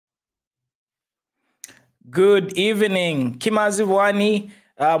Good evening. Kimazi Wani,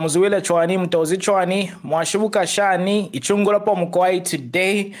 Muzuile Chwani, Mtozi Chwani, Mwashubuka Shani, Ichungulapo Mukwai.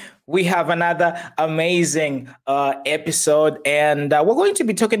 Today we have another amazing episode, and we're going to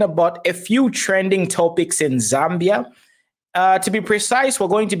be talking about a few trending topics in Zambia. To be precise, we're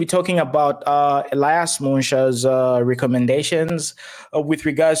going to be talking about Elias Munshya's recommendations with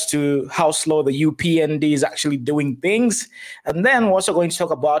regards to how slow the UPND is actually doing things. And then we're also going to talk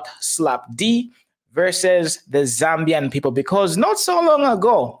about Slap Dee versus the Zambian people, because not so long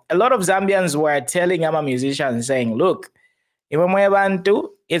ago, a lot of Zambians were telling I'm a musician saying, look,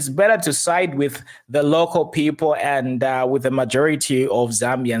 it's better to side with the local people and with the majority of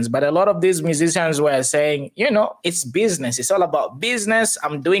Zambians. But a lot of these musicians were saying, you know, it's business. It's all about business.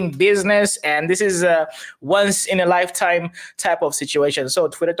 I'm doing business. And this is a once in a lifetime type of situation. So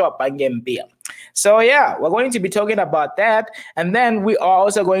yeah, we're going to be talking about that. And then we are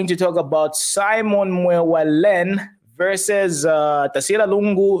also going to talk about Mwewa versus Tasila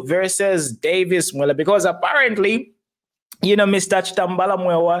Lungu versus Davies Mwila, because apparently, you know, Mr.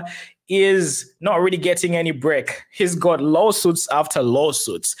 Mwewa is not really getting any break. He's got lawsuits after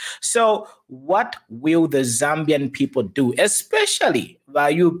lawsuits. So what will the Zambian people do, especially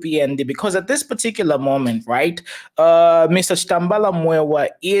by UPND? Because at this particular moment, right, Mr. Mwewa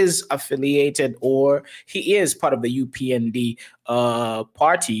is affiliated, or he is part of the UPND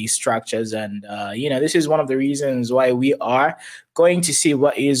party structures. And, you know, this is one of the reasons why we are going to see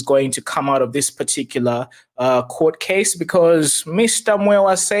what is going to come out of this particular court case, because Mr.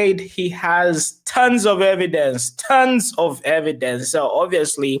 Mwewa said he has tons of evidence. So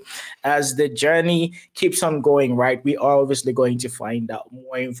obviously, as the journey keeps on going, right, we are obviously going to find out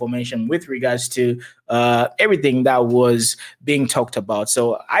more information with regards to everything that was being talked about.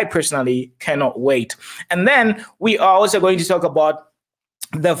 So I personally cannot wait. And then we are also going to talk about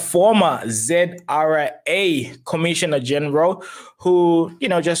the former ZRA Commissioner General, who, you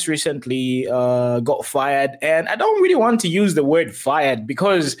know, just recently got fired. And I don't really want to use the word fired,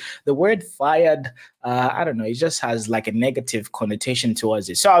 because the word fired, I don't know, it just has like a negative connotation towards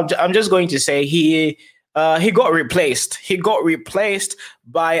it. So I'm just going to say he got replaced. He got replaced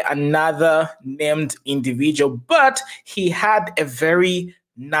by another named individual, but he had a very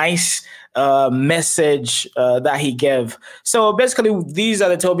nice message that he gave. So basically, these are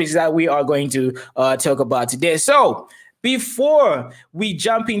the topics that we are going to talk about today. So before we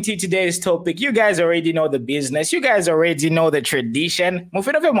jump into today's topic, you guys already know the business. You guys already know the tradition.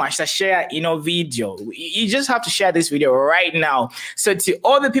 Share video. You just have to share this video right now. So to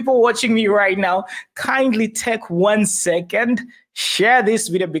all the people watching me right now, kindly take 1 second, share this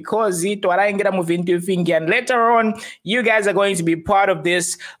video, because and later on you guys are going to be part of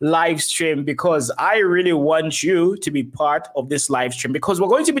this live stream, because I really want you to be part of this live stream, because we're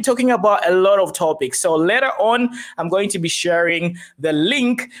going to be talking about a lot of topics. So later on, I'm going to be sharing the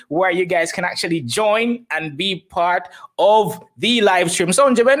link where you guys can actually join and be part of the live stream.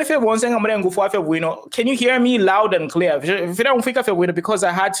 So can you hear me loud and clear? Because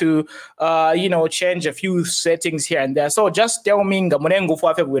I had to you know, change a few settings here and there. So just tell me. So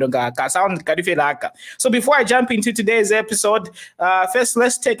before I jump into today's episode, first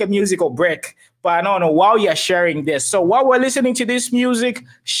let's take a musical break. But no, while you're sharing this, so while we're listening to this music,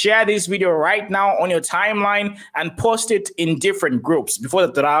 share this video right now on your timeline and post it in different groups before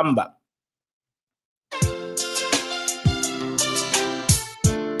the drama.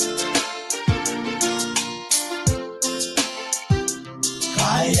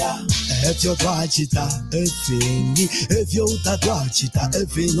 If you're twachita, efengi, if you're twachita,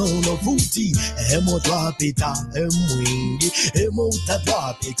 efeno no futi, emo twapita, emwingi, emo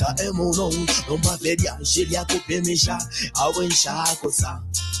twapita, emo no materia, shilia kupemisha, awensha kosa.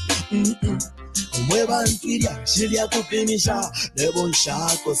 Mwewa ntiria, shilia kupemisha, lebonsha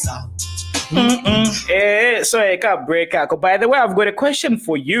kosa. So I can't break up. By the way, I've got a question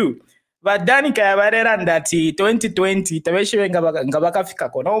for you. But Danica Yabarera ndati 2020 tabeshiwe ngabaka fika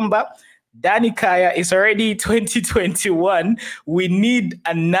konomba. Danikaya, it's already 2021. We need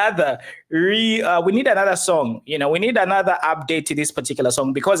another song. You know, we need another update to this particular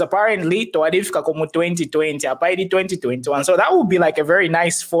song, because apparently Toadifka komu 2020, apaidi 2021. So that would be like a very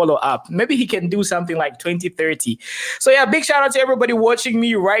nice follow-up. Maybe he can do something like 2030. So yeah, big shout out to everybody watching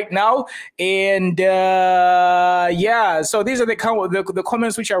me right now. And yeah, so these are the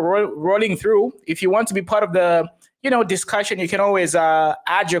comments which are rolling through. If you want to be part of the discussion, you can always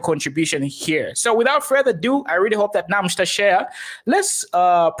add your contribution here. So without further ado, I really hope that Namshta share. Let's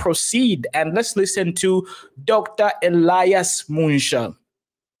proceed and let's listen to Dr. Elias Munshya.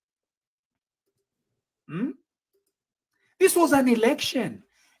 This was an election.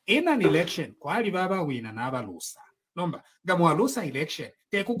 In an election, kwali baba wina na abalusa. Nomba, gamwalusa election,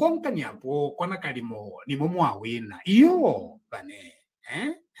 te kukonka nyapo kwana kalimo ni mumwa wina. Iyo, bane,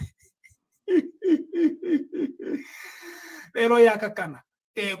 Pero yakakana.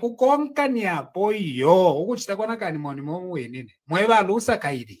 Te kukonka nyapo iyo, ukuchita kwana kalimo ni mumu winine. Mwewa lusa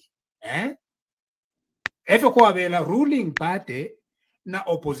kaidi. Efe kwa vela ruling party na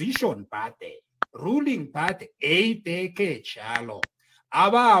opposition party. Ruling party, eiteke chalo.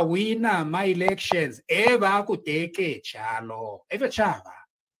 Aba wina my elections eba kuteke chalo eve chava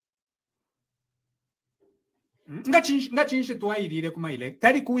ngachinshi tuwairire kuma elect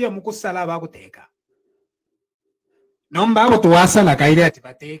tari kuya mukusala bakuteka nomba abo tuwasala kaire ati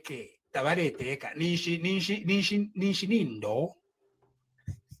bateke tabareteka nishi nindo.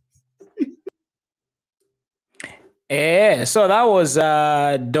 So that was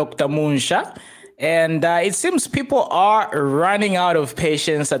Dr. Munshya. And it seems people are running out of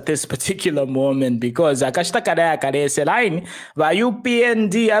patience at this particular moment because UPND,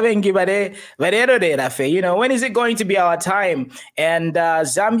 when is it going to be our time? And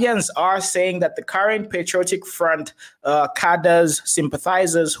Zambians are saying that the current Patriotic Front cadres,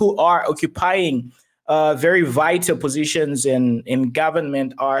 sympathizers who are occupying very vital positions in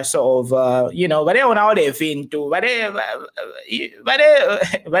government are sort of, but they don't know they into,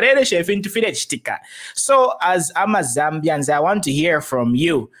 so as I'm a Zambians, I want to hear from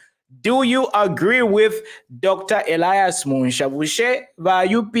you. Do you agree with Dr. Elias Munshya?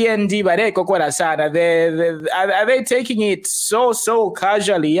 UPND, are they taking it so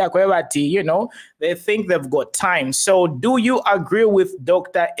casually? They think they've got time. So do you agree with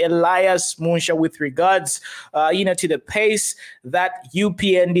Dr. Elias Munshya with regards, to the pace that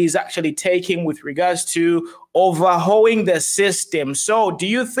UPND is actually taking with regards to overhauling the system? So do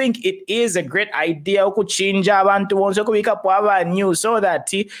you think it is a great idea to change abantu bonse kubika new so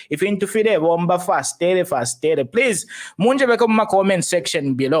that if into fide bomba fast, please munje beko my comment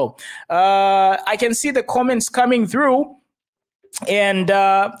section below. I can see the comments coming through. And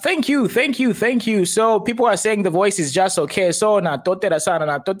thank you. So people are saying the voice is just okay. So na totela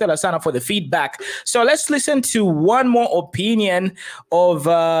sana for the feedback. So let's listen to one more opinion of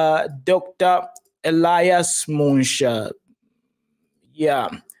Dr. Elias Munshya. Yeah.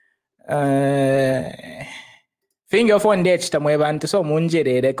 Finger phone dech tamwebantu so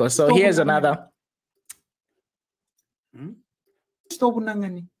munjereko. So here's another.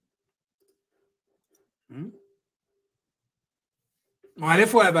 Ubunan'gani.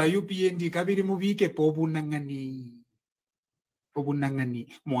 Mwalefu aba UPND kabiri mubike po ubunan'gani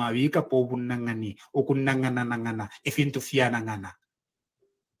mwabika po ubunan'gani okunangana ifintu fianangana.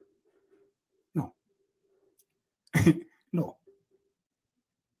 No. No.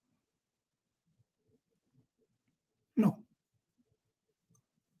 No.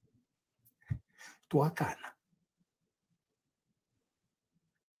 Tuakana.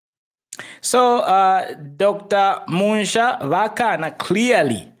 So, Dr. Munshya Vakana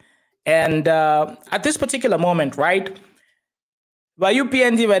clearly, and at this particular moment, right? But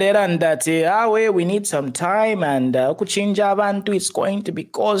UPND that we need some time and it's going to be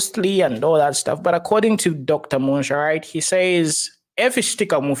costly and all that stuff. But according to Dr. Munshya, right, he says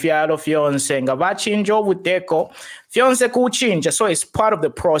efishtika mufialo fionse nga bachinja obuteko fionse kuchinja, so it's part of the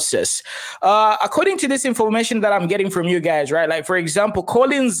process. According to this information that I'm getting from you guys, right, like for example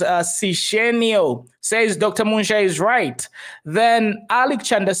Collins Sishenio says Dr. Munshya is right. Then Alex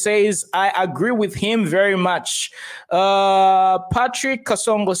Chanda says I agree with him very much. Patrick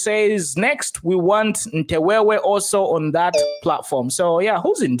Kasongo says next we want Ntewewe also on that platform. So yeah,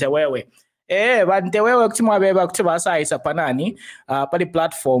 who's Ntewewe? But Ntewewe panani pali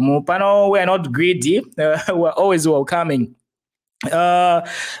platform pano, we are not greedy, we're always welcoming.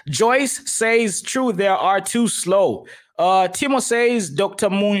 Joyce says true, they are too slow. Timo says Dr.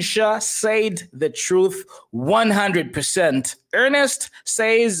 Munshya said the truth 100%. Ernest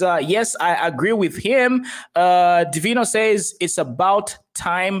says yes, I agree with him. Divino says it's about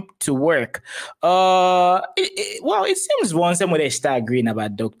time to work. Well, it seems one somebody start agreeing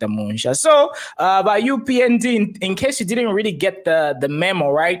about Dr. Munshya. So by UPND, in case you didn't really get the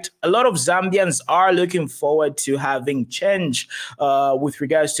memo, right? A lot of Zambians are looking forward to having change with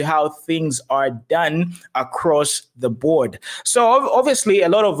regards to how things are done across the board. So obviously a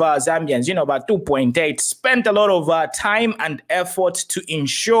lot of Zambians, about 2.8, spent a lot of time and and effort to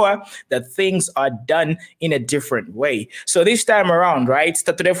ensure that things are done in a different way. So this time around, right,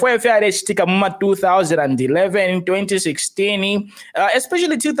 2011, 2016,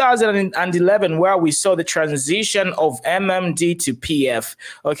 especially 2011, where we saw the transition of MMD to PF.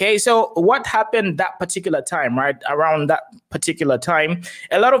 Okay, so what happened that particular time, right? Around that particular time,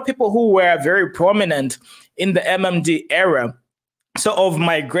 a lot of people who were very prominent in the MMD era sort of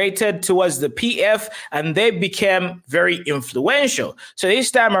migrated towards the PF, and they became very influential. So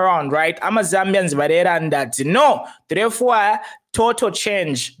this time around, right, I'm a Zambians, and that no, therefore total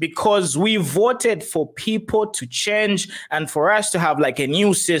change, because we voted for people to change and for us to have like a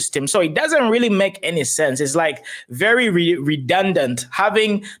new system. So it doesn't really make any sense. It's like very redundant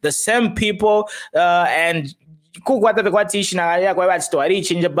having the same people and but in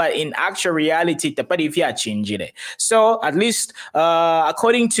actual reality, so at least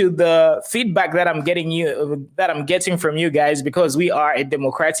according to the feedback that I'm getting from you guys, because we are a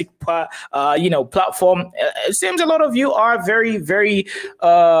democratic platform, it seems a lot of you are very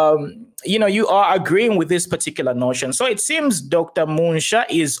you are agreeing with this particular notion. So it seems Dr. Munshya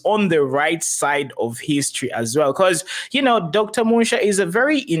is on the right side of history as well, because Dr. Munshya is a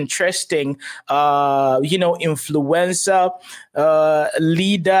very interesting influencer,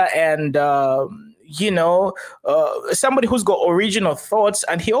 leader, and somebody who's got original thoughts,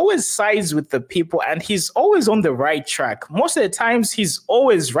 and he always sides with the people, and he's always on the right track. Most of the times he's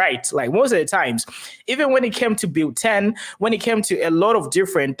always right, like most of the times. Even when it came to Bill 10, when it came to a lot of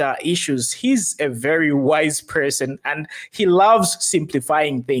different issues, he's a very wise person, and he loves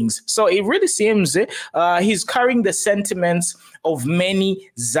simplifying things. So it really seems he's carrying the sentiments of many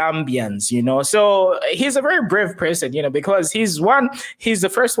Zambians, So he's a very brave person, because he's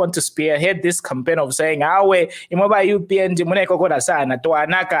the first one to spearhead this campaign of saying,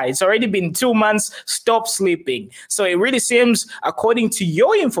 it's already been 2 months, stop sleeping. So it really seems, according to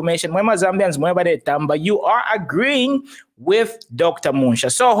your information, Zambians, you are agreeing with Dr.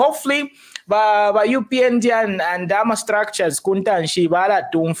 Munshya. So hopefully, UPND and Dama structures kunta and Shibala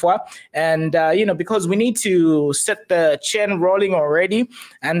Tumfwa, and because we need to set the chain rolling already,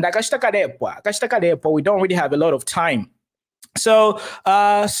 and we don't really have a lot of time. So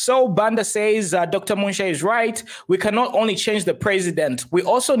Banda says Dr. Munshya is right. We cannot only change the president, we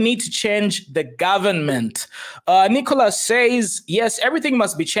also need to change the government. Nicholas says, yes, everything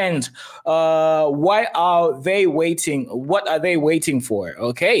must be changed. Why are they waiting? What are they waiting for?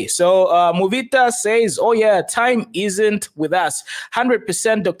 Okay, so Muvita says, oh yeah, time isn't with us.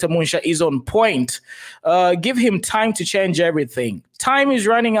 100% Dr. Munshya is on point. Give him time to change everything. Time is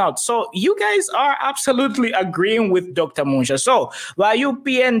running out. So you guys are absolutely agreeing with Dr. Munshya. So while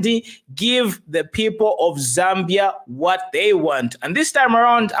UPND give the people of Zambia what they want. And this time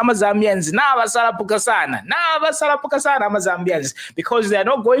around, I'm a Zambians, I'm a Zambians, because they are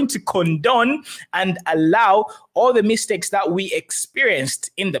not going to condone and allow all the mistakes that we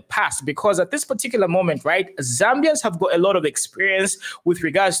experienced in the past. Because at this particular moment, right, Zambians have got a lot of experience with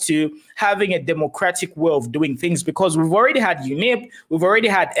regards to having a democratic way of doing things, because we've already had UNIP, we've already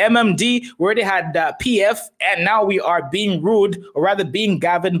had MMD, we already had PF, and now we are being ruled, or rather being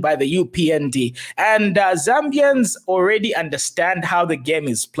governed by the UPND. And Zambians already understand how the game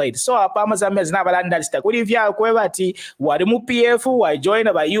is played. So Apama Zambians never understand. What if you are Wadimu PF, why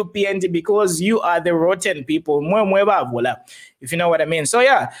join by UPND, because you are the rotten people. If you know what I mean. So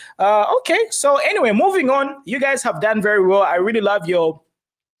yeah, okay. So anyway, moving on. You guys have done very well. I really love your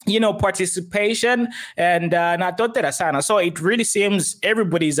participation, and so it really seems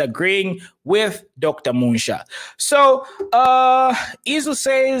everybody's agreeing with Dr. Munshya. So Izu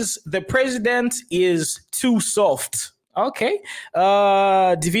says the president is too soft. Okay.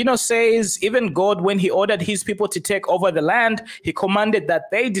 Divino says, even God, when he ordered his people to take over the land, he commanded that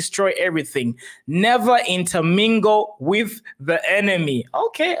they destroy everything, never intermingle with the enemy.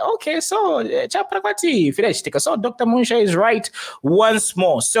 Okay. So so Dr. Munshya is right once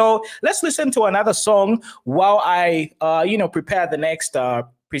more. So let's listen to another song while I prepare the next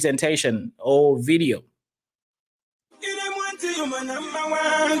presentation or video.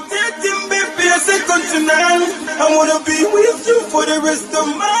 I wanna be with you for the rest of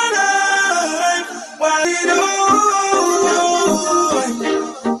my life. While it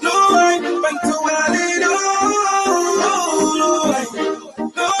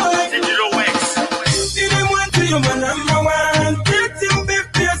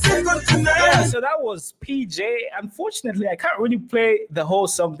so that was PJ. Unfortunately, I can't really play the whole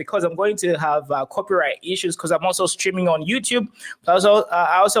song because I'm going to have copyright issues because I'm also streaming on YouTube.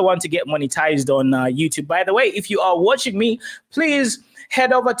 I also want to get monetized on YouTube. By the way, if you are watching me, please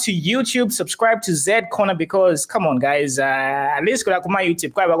head over to YouTube, subscribe to Z Corner because come on guys, at least kula kuma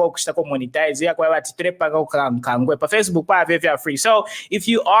YouTube kwa bago kushitako monetize ya kwa batitrepa go kangwe pa Facebook pa if you are free. So if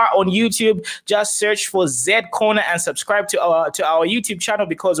you are on YouTube, just search for Z Corner and subscribe to our YouTube channel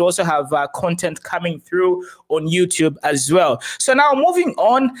because we also have content coming through on YouTube as well. So now moving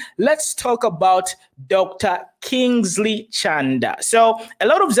on, let's talk about Dr. Kingsley Chanda. So a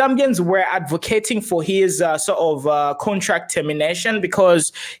lot of Zambians were advocating for his sort of contract termination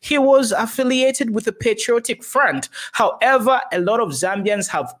because he was affiliated with the Patriotic Front. However, a lot of Zambians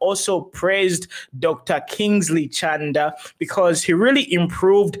have also praised Dr. Kingsley Chanda because he really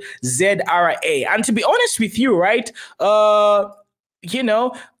improved ZRA. And to be honest with you, right, you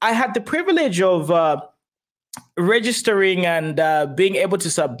know, I had the privilege of registering and being able to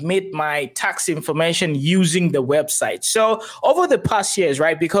submit my tax information using the website. So over the past years,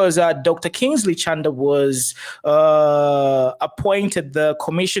 right, because Dr. Kingsley Chanda was appointed the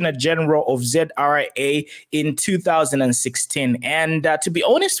Commissioner General of ZRA in 2016. And to be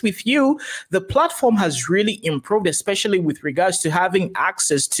honest with you, the platform has really improved, especially with regards to having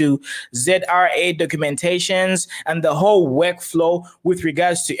access to ZRA documentations and the whole workflow with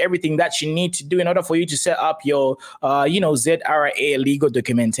regards to everything that you need to do in order for you to set up your ZRA legal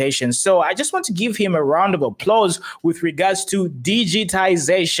documentation. So I just want to give him a round of applause with regards to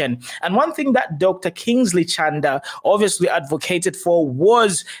digitization. And one thing that Dr. Kingsley Chanda obviously advocated for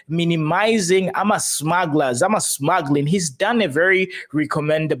was minimizing smuggling. He's done a very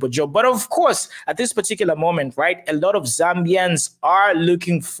recommendable job. But of course, at this particular moment, right, a lot of Zambians are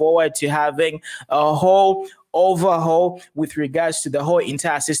looking forward to having a whole overhaul with regards to the whole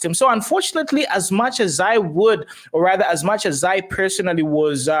entire system. So unfortunately, as much as I would, or rather as much as I personally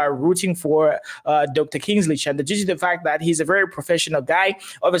was rooting for Dr. Kingsley Chanda, due to the fact that he's a very professional guy,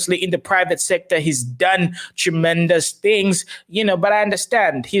 obviously in the private sector, he's done tremendous things, you know, but I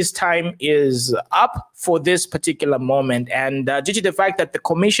understand his time is up for this particular moment. And due to the fact that the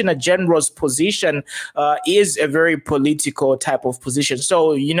Commissioner General's position is a very political type of position.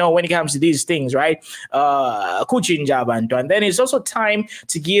 So, you know, when it comes to these things, right, and then it's also time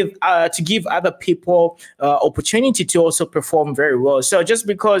to give other people opportunity to also perform very well. So just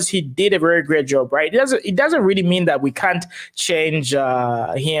because he did a very great job, right, it doesn't really mean that we can't change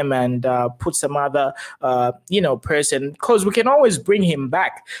him and put some other person, because we can always bring him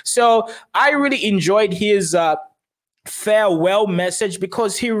back. So I really enjoyed his farewell message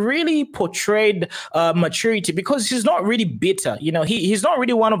because he really portrayed maturity, because he's not really bitter. You know, he's not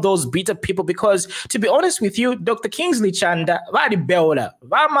really one of those bitter people, because to be honest with you, Dr. Kingsley Chanda very beola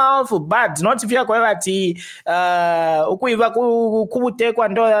for bad, not if you're and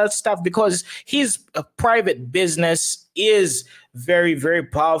all that stuff, because his private business is very, very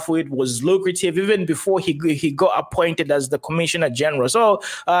powerful. It was lucrative even before he got appointed as the Commissioner General. So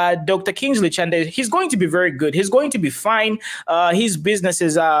Dr. Kingsley Chanda, he's going to be very good. He's going to be fine. His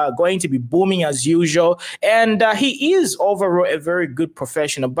businesses are going to be booming as usual. And he is overall a very good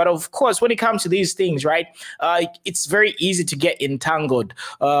professional. But of course, when it comes to these things, right, it's very easy to get entangled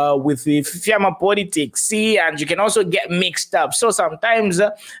with the Fiamma politics, see, and you can also get mixed up. So sometimes,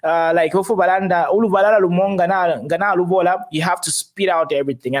 like you have to spit out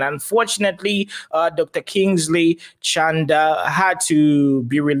everything. And unfortunately, Dr. Kingsley Chanda had to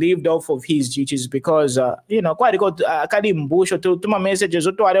be relieved off of his duties because, quite to my messages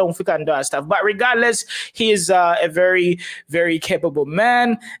and stuff. But regardless, he is a very, very capable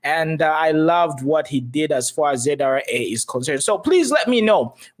man. And I loved what he did as far as ZRA is concerned. So please let me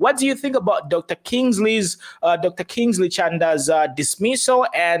know, what do you think about Dr. Kingsley Chanda's dismissal?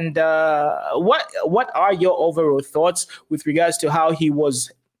 And what are your overall thoughts with regards to how he was,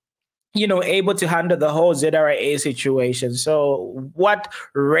 able to handle the whole ZRA situation? So what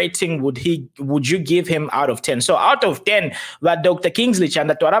rating would you give him out of 10? So out of 10, but Dr. Kingsley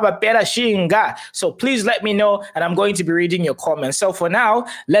Chanda twaraba pera shinga. So please let me know, and I'm going to be reading your comments. So for now,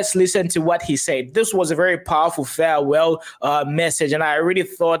 let's listen to what he said. This was a very powerful farewell message, and I really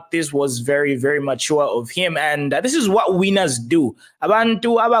thought this was very, very mature of him. And this is what winners do.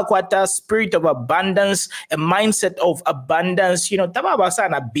 Abantu abakwata spirit of abundance, a mindset of abundance.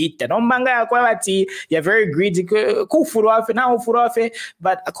 Tababasana beat you're very greedy,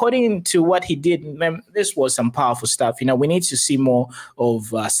 but according to what he did, this was some powerful stuff. We need to see more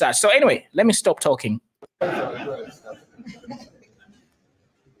of such. So anyway, let me stop talking. Today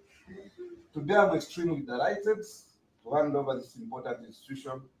I'm extremely delighted to hand over this important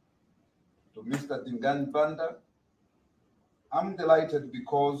institution to Mr. Dingani Banda. I'm delighted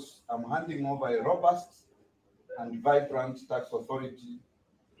because I'm handing over a robust and vibrant tax authority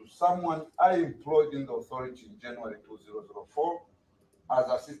to someone I employed in the authority in January 2004 as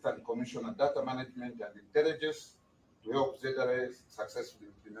Assistant Commissioner Data Management and Intelligence to help ZRA successfully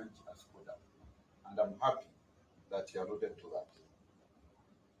implement ASCODA. And I'm happy that he alluded to that.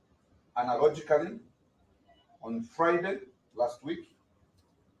 Analogically, on Friday last week,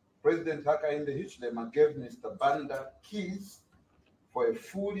 President Hakainde Hichilema gave Mr. Banda keys for a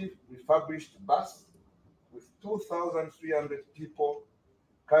fully refurbished bus with 2,300 people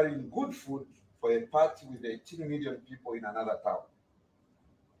carrying good food for a party with 18 million people in another town.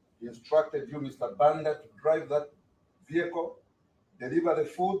 He instructed you, Mr. Banda, to drive that vehicle, deliver the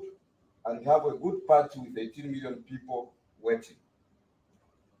food, and have a good party with 18 million people waiting.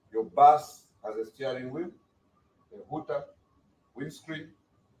 Your bus has a steering wheel, a hooter, windscreen,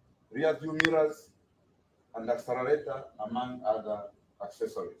 rear view mirrors, and accelerator, among other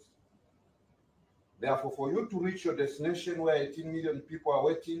accessories. Therefore, for you to reach your destination where 18 million people are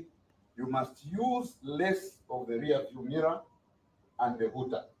waiting, you must use less of the rear view mirror and the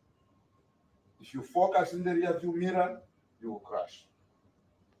hooter. If you focus in the rear view mirror, you will crash.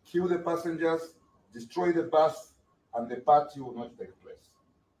 Kill the passengers, destroy the bus, and the party will not take place.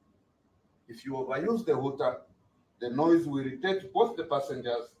 If you overuse the hooter, the noise will irritate both the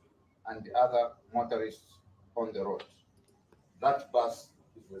passengers and the other motorists on the road. That bus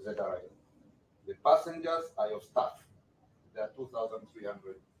is the ZRA. The passengers are your staff. There are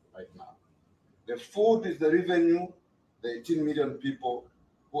 2,300 right now. The food is the revenue the 18 million people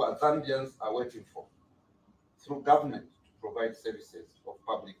who are Zambians are waiting for through government to provide services of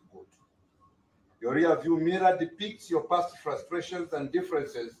public good. Your rear view mirror depicts your past frustrations and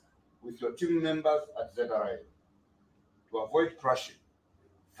differences with your team members at ZRA. To avoid crashing,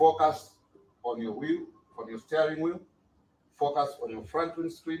 focus on your wheel, on your steering wheel, focus on your front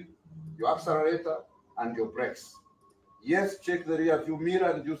windscreen, your accelerator, and your brakes. Yes, check the rear view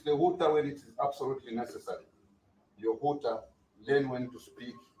mirror and use the hooter when it is absolutely necessary. Your hooter, learn when to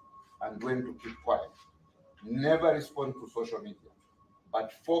speak and when to keep quiet. Never respond to social media,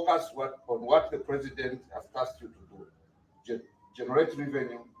 but focus on what the president has tasked you to do. Generate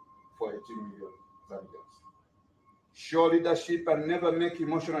revenue for 18 million Zambians. Show leadership and never make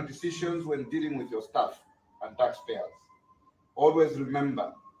emotional decisions when dealing with your staff and taxpayers. Always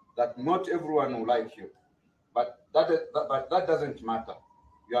remember that not everyone will like you, but that doesn't matter.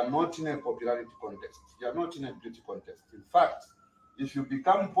 You are not in a popularity contest. You are not in a beauty contest. In fact, if you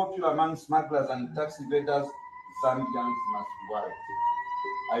become popular among smugglers and tax evaders, Zambians must be worried.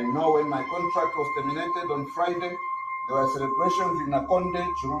 I know when my contract was terminated on Friday, there were celebrations in Nakonde,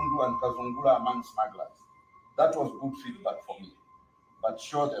 Chirundu, and Kazungula among smugglers. That was good feedback for me, but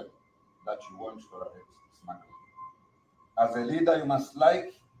show them that you won't tolerate smuggling. As a leader, you must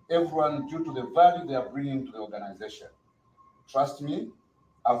like everyone due to the value they are bringing to the organization. Trust me,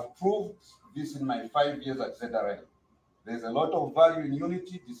 I've proved this in my 5 years at ZRA. There's a lot of value in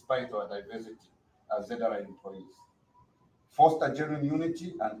unity despite our diversity as ZRA employees. Foster genuine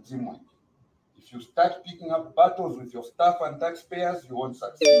unity and teamwork. If you start picking up battles with your staff and taxpayers, you won't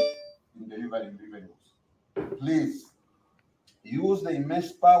succeed in delivering revenues. Please use the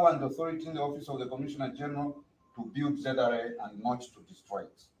immense power and authority in the office of the Commissioner General to build ZRA and not to destroy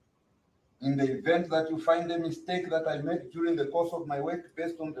it. In the event that you find a mistake that I made during the course of my work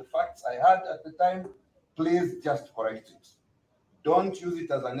based on the facts I had at the time, please just correct it. Don't use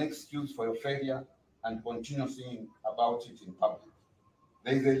it as an excuse for your failure and continue singing about it in public.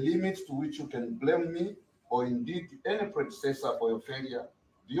 There is a limit to which you can blame me or indeed any predecessor for your failure,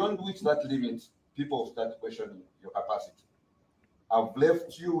 beyond which that limit, people start questioning your capacity. I've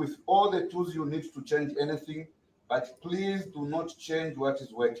left you with all the tools you need to change anything, but please do not change what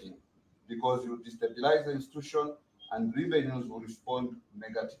is working, because you destabilize the institution and revenues will respond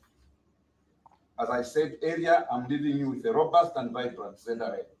negatively. As I said earlier, I'm leaving you with a robust and vibrant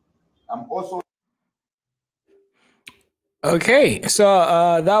ZRA. I'm also... Okay, so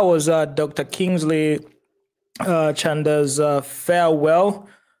that was Dr. Kingsley Chanda's farewell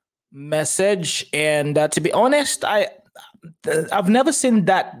message. And to be honest, I've never seen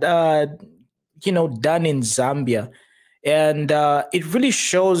that, done in Zambia. And it really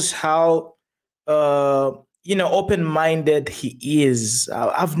shows how, open-minded he is.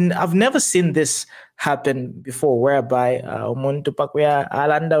 I've never seen this happen before, whereby umuntu pakuya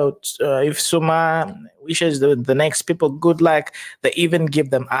alanda if Suma wishes the next people good luck, they even give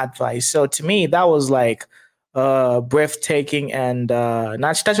them advice. So to me, that was like breathtaking and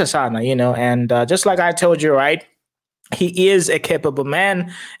nachitacha sana, and just like I told you, right? he is a capable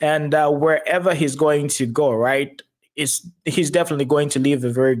man, and wherever he's going to go, right, he's definitely going to leave a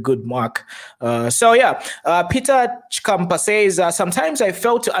very good mark. Peter Chikampa says, sometimes I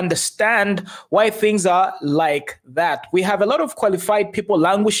fail to understand why things are like that. We have a lot of qualified people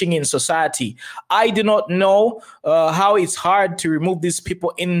languishing in society. I do not know how it's hard to remove these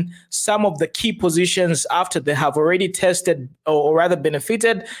people in some of the key positions after they have already tested, or rather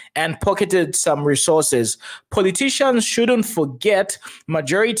benefited and pocketed some resources. Politicians shouldn't forget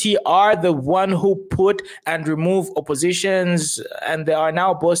majority are the one who put and remove oppositions, and they are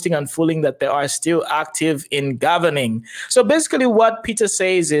now boasting and fooling that they are still active in governing. So basically what Peter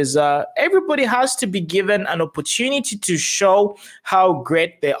says is everybody has to be given an opportunity to show how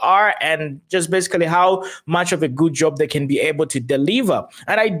great they are, and just basically how much of a good job they can be able to deliver.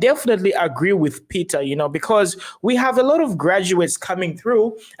 And I definitely agree with Peter, because we have a lot of graduates coming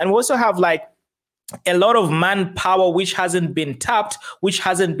through, and we also have like a lot of manpower which hasn't been tapped, which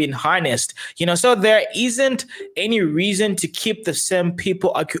hasn't been harnessed, so there isn't any reason to keep the same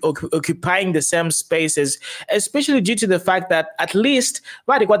people occupying the same spaces, especially due to the fact that at least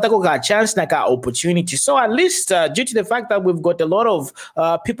a chance like an opportunity. So at least due to the fact that we've got a lot of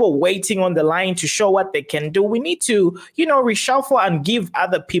people waiting on the line to show what they can do, we need to reshuffle and give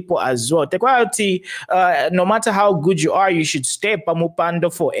other people as well. No matter how good you are, you should stay pamupando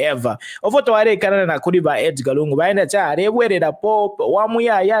forever. No,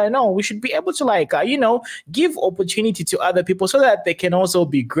 we should be able to give opportunity to other people so that they can also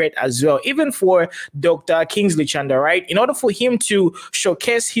be great as well. Even for Dr. Kingsley Chanda, right? In order for him to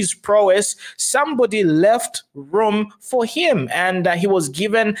showcase his prowess, somebody left room for him, and he was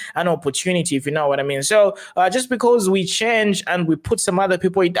given an opportunity, if you know what I mean. So just because we change and we put some other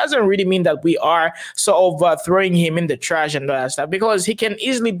people, it doesn't really mean that we are sort of throwing him in the trash and all that stuff, because he can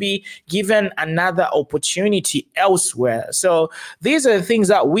easily be given another opportunity elsewhere. So these are the things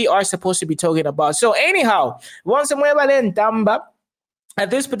that we are supposed to be talking about. So anyhow, once Mwewa at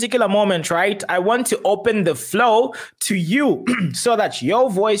this particular moment, right, I want to open the flow to you so that your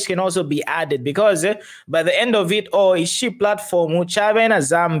voice can also be added, because by the end of it, Ishi platform, Uchavena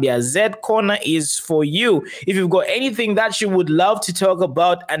Zambia, Z Corner is for you. If you've got anything that you would love to talk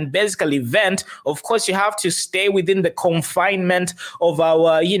about and basically vent, of course, you have to stay within the confinement of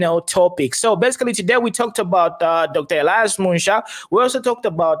our, topic. So basically today we talked about Dr. Elias Munshya. We also talked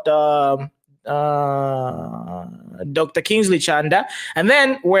about Dr. Kingsley Chanda, and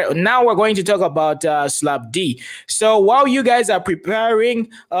then we're going to talk about Slap Dee. So while you guys are preparing,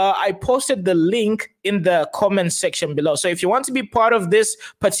 I posted the link in the comment section below. So if you want to be part of this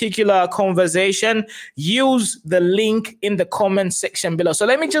particular conversation, use the link in the comment section below. So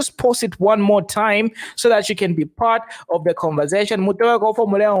let me just post it one more time so that you can be part of the conversation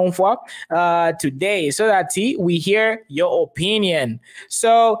today, so that we hear your opinion.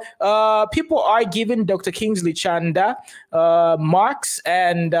 So people are giving Dr. Kingsley Chanda marks,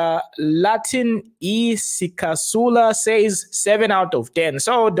 and Latin E. Sikasula says 7 out of 10.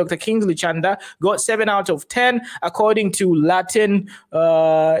 So Dr. Kingsley Chanda got 7 out of 10 according to Latin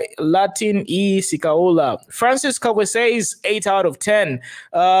E. Sikaula. Francis Cover says 8 out of 10.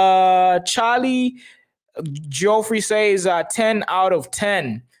 Charlie Geoffrey says 10 out of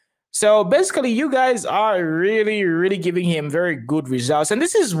 10. So basically, you guys are really, really giving him very good results. And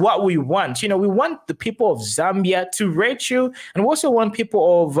this is what we want. We want the people of Zambia to rate you. And we also want the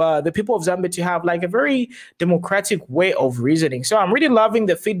people of Zambia to have like a very democratic way of reasoning. So I'm really loving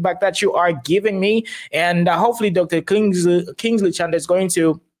the feedback that you are giving me. And hopefully Dr. Kingsley Chanda is going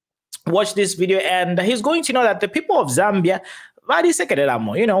to watch this video, and he's going to know that the people of Zambia,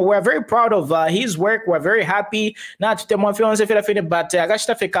 we're very proud of his work. We're very happy. But at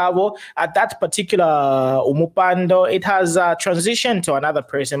that particular umupando, it has transitioned to another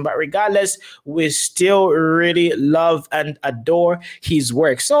person. But regardless, we still really love and adore his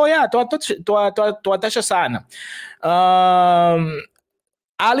work. So yeah, tuatasha sana.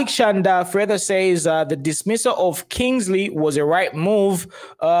 Alex Chanda further says the dismissal of Kingsley was a right move.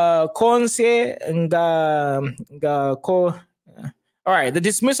 All right, the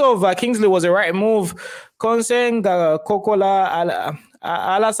dismissal of Kingsley was a right move. Conseng Kokola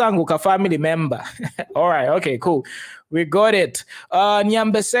Alasanguka family member. All right, okay, cool. We got it.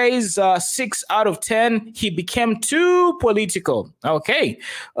 Nyambe says 6 out of 10. He became too political. Okay.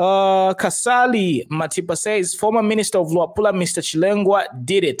 Kasali Matipa says former Minister of Luapula, Mr. Chilengwa,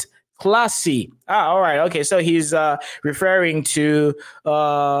 did it. Classy. All right. Okay. So he's referring to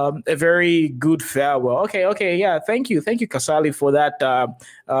a very good farewell. Okay. Okay. Yeah. Thank you. Thank you, Kasali, for that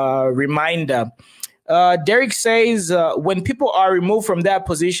reminder. Derek says when people are removed from their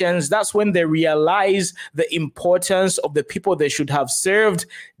positions, that's when they realize the importance of the people they should have served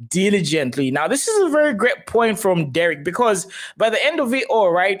diligently. Now, this is a very great point from Derek, because by the end of it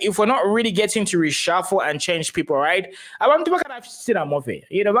all, right, if we're not really getting to reshuffle and change people, right, I want to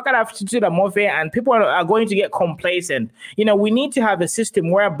and people are going to get complacent. We need to have a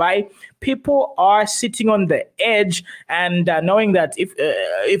system whereby people are sitting on the edge and knowing that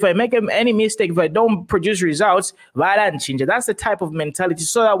if I make any mistake, if I don't produce results, that's the type of mentality,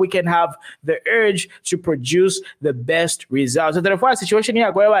 so that we can have the urge to produce the best results. So therefore, a situation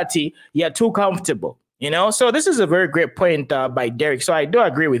here, you're too comfortable, So this is a very great point by Derek. So I do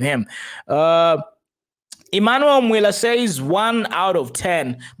agree with him. Emmanuel Mwila says 1 out of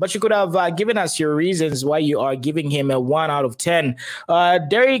 10, but you could have given us your reasons why you are giving him a 1 out of 10.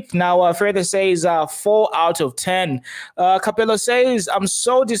 Derek now further says 4 out of 10. Capello says, I'm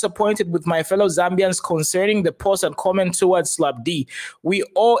so disappointed with my fellow Zambians concerning the post and comment towards Slap Dee. We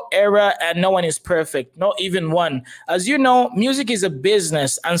all error and no one is perfect, not even one. As you know, music is a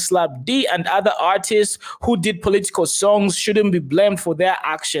business, and Slap Dee and other artists who did political songs shouldn't be blamed for their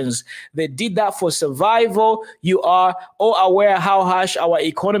actions. They did that for survival. You are all aware how harsh our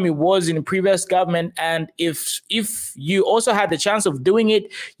economy was in previous government, and if you also had the chance of doing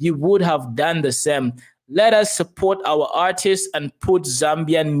it, you would have done the same. Let us support our artists and put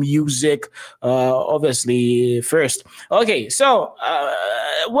Zambian music, obviously, first. Okay, so,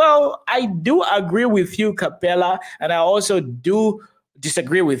 well, I do agree with you, Capella, and I also do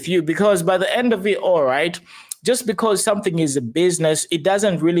disagree with you, because by the end of it all, right, just because something is a business, it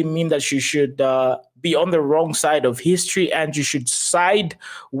doesn't really mean that you should be on the wrong side of history, and you should side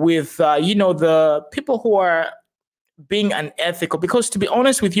with, the people who are being unethical. Because to be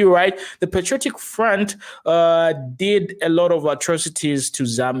honest with you, right, the Patriotic Front did a lot of atrocities to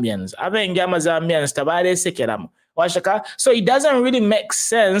Zambians. So it doesn't really make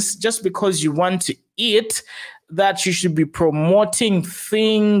sense, just because you want to eat, that you should be promoting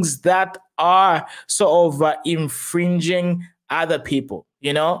things that are sort of infringing other people.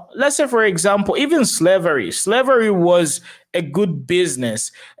 Let's say, for example, even slavery. Slavery was a good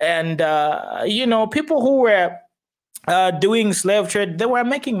business, and people who were doing slave trade, they were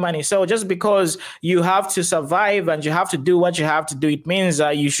making money. So just because you have to survive and you have to do what you have to do, it means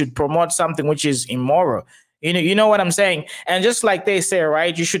you should promote something which is immoral. You know what I'm saying? And just like they say,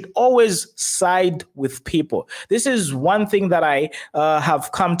 right, you should always side with people. This is one thing that I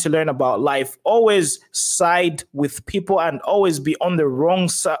have come to learn about life. Always side with people, and always be on the wrong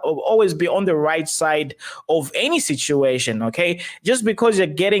side, always be on the right side of any situation, okay? Just because you're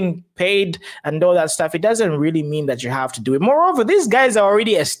getting paid and all that stuff, it doesn't really mean that you have to do it. Moreover, these guys are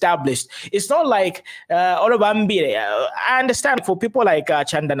already established. It's not like I understand for people like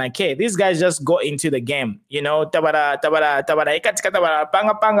Chanda and K, these guys just got into the game. I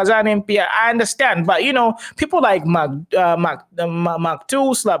understand, but people like Mark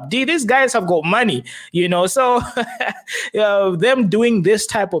 2, Slap Dee, these guys have got money, so them doing this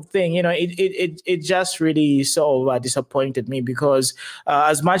type of thing, it just really sort of disappointed me, because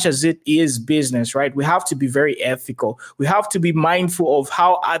as much as it is business, right, we have to be very ethical. We have to be mindful of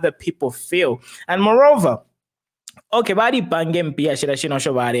how other people feel. And moreover, okay, right?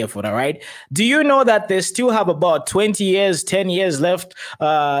 Do you know that they still have about 20 years, 10 years left,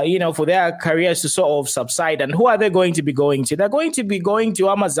 for their careers to sort of subside? And who are they going to be going to? They're going to be going to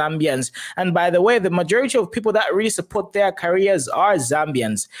Zambians. And by the way, the majority of people that really support their careers are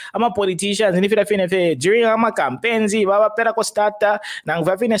Zambians. Politicians, and if you during campaigns,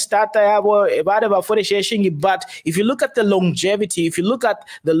 but if you look at the longevity, if you look at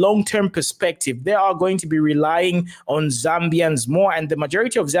the long-term perspective, they are going to be relying on Zambians more. And the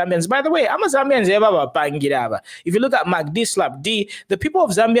majority of Zambians, by the way, I'm a Zambians. If you look at Magdi, Slap Dee, the people of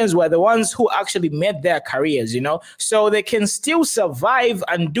Zambians were the ones who actually made their careers, so they can still survive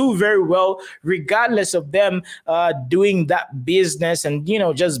and do very well regardless of them doing that business and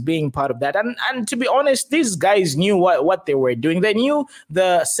just being part of that. And to be honest, these guys knew what they were doing. They knew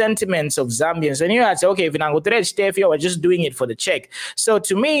the sentiments of Zambians. They knew, I'd say, okay, if we're just doing it for the check. So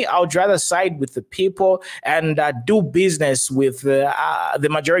to me, I would rather side with the people and do business with the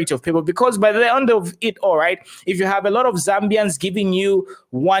majority of people, because by the end of it all, right, if you have a lot of Zambians giving you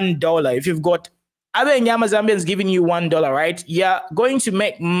 $1, if you've got Nyama Zambians giving you $1, right? You're going to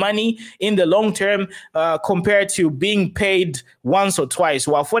make money in the long term compared to being paid once or twice.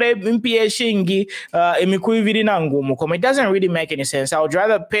 It doesn't really make any sense. I would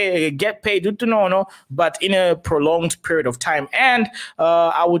rather get paid, but in a prolonged period of time. And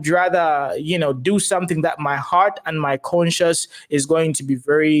I would rather, do something that my heart and my conscience is going to be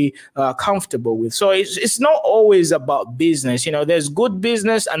very comfortable with. So it's not always about business. There's good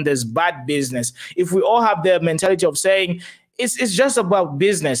business and there's bad business. If we all have the mentality of saying it's just about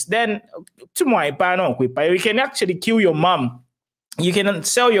business, then you can actually kill your mom. You can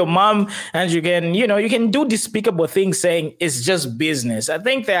sell your mom, and you can do despicable things saying it's just business. I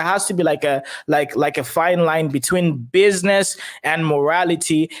think there has to be like a fine line between business and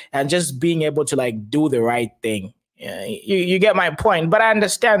morality and just being able to do the right thing. You get my point, but I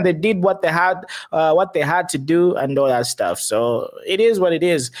understand they did what they had to do and all that stuff. So it is what it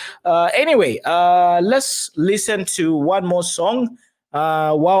is. Anyway, let's listen to one more song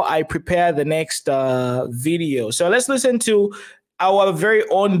while I prepare the next video. So let's listen to our very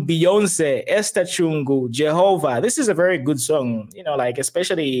own Beyonce, Esther Chungu, Jehovah. This is a very good song,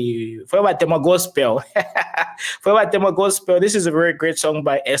 especially for what Tema Gospel. For what Tema Gospel, this is a very great song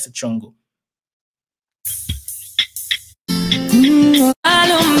by Esther Chungu.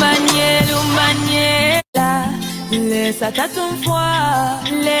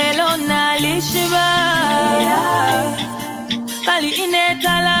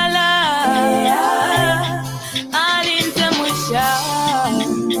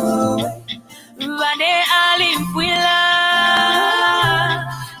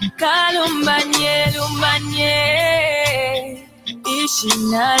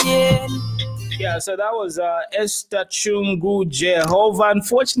 Yeah, so that was Esther Chungu, Jehovah.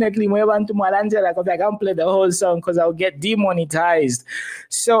 Unfortunately, Mwewa I can't play the whole song because I'll get demonetized.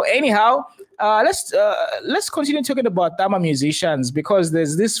 So anyhow, let's continue talking about Tama musicians, because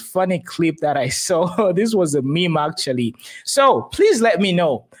there's this funny clip that I saw. This was a meme actually. So please let me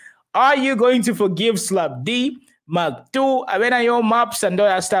know. Are you going to forgive Slap Dee, Mark 2, your maps and all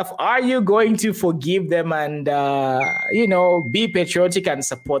that stuff? Are you going to forgive them and, be patriotic and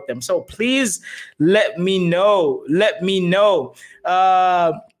support them? So please let me know. Let me know.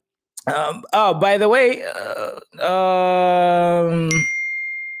 By the way,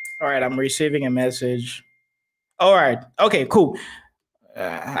 all right, I'm receiving a message. All right. Okay, cool.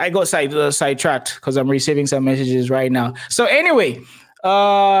 I got sidetracked because I'm receiving some messages right now. So anyway,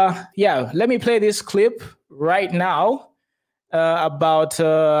 let me play this clip right now about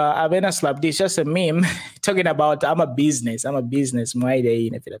Avena Slap Dee. It's just a meme talking about I'm a business.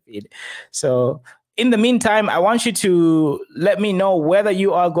 So in the meantime, I want you to let me know whether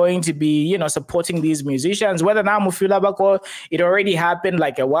you are going to be, supporting these musicians, whether now it already happened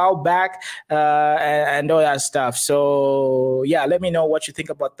like a while back, and all that stuff. So yeah, let me know what you think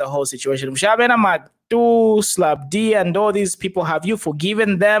about the whole situation. Slap Dee and all these people, have you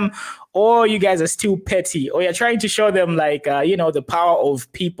forgiven them, or you guys are still petty, or you're trying to show them the power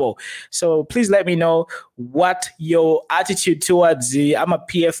of people? So please let me know what your attitude towards the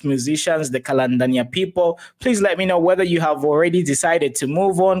PF musicians, the Kalandania people. Please let me know whether you have already decided to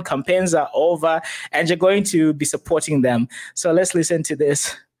move on, campaigns are over, and you're going to be supporting them. So let's listen to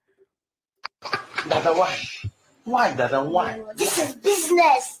this. Why, Dada? Why? This is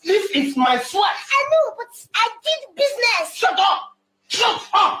business. This is my sweat. I know, but I did business. Shut up! Shut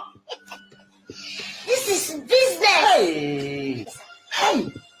up! This is business.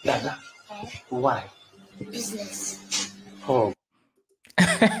 Hey, Dada. Why? Business. Oh.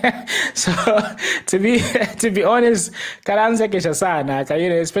 So to be honest,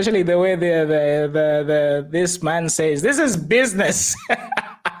 especially the way this man says this is business.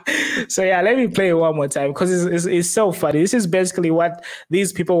 So yeah, let me play it one more time because it's so funny. This is basically what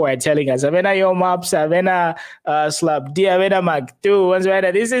these people were telling us. Your maps, Slap Dee, Mark 2.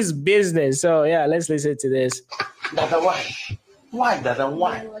 This is business. So yeah, let's listen to this. Dada, why? Why, Dada?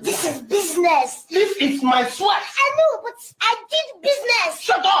 Why? This is business. This is my sweat. I know, but I did business.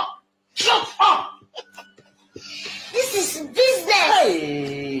 Shut up! Shut up! This is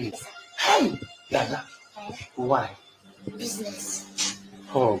business. Hey, Dada. Why? Business.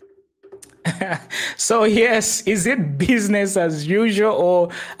 Oh. So yes, is it business as usual, or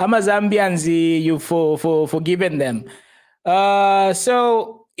Zambians you forgiven them?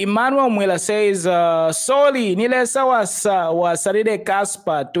 So Emmanuel Mwila says, Soli nilesa wa Saride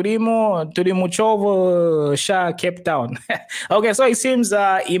Kaspa tulimuchovo sha Cape Town. Okay, so it seems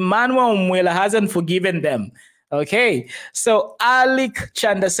Emmanuel Mwila hasn't forgiven them. Okay, so Alik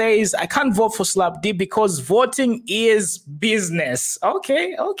Chanda says, I can't vote for Slap Dee because voting is business.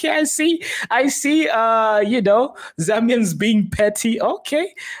 Okay, I see, Zambians being petty.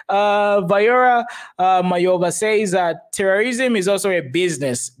 Okay, Vayora Mwewa says that terrorism is also a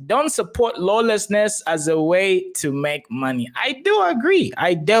business. Don't support lawlessness as a way to make money. I do agree.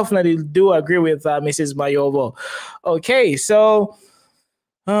 I definitely do agree with Mrs. Mwewa. Okay, so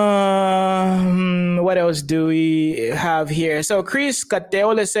what else do we have here? So Chris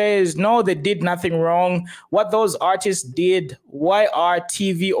Kateole says, no, they did nothing wrong. What those artists did, why are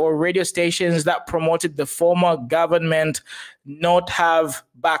TV or radio stations that promoted the former government not have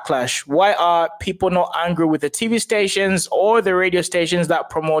backlash? Why are people not angry with the TV stations or the radio stations that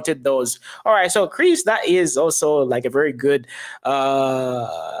promoted those? All right, so Chris, that is also like a very good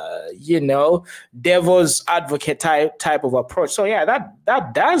devil's advocate type of approach. So yeah,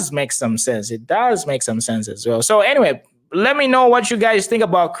 that does make some sense. It does make some sense as well. So anyway, let me know what you guys think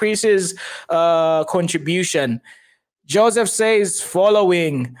about Chris's contribution. Joseph says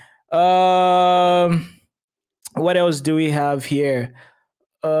following. What else do we have here?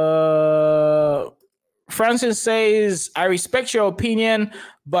 Francis says, I respect your opinion,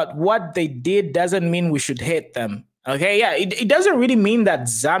 but what they did doesn't mean we should hate them. Okay, yeah, it doesn't really mean that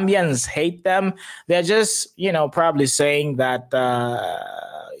Zambians hate them. They're just, probably saying that,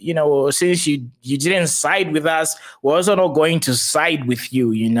 since you didn't side with us, we're also not going to side with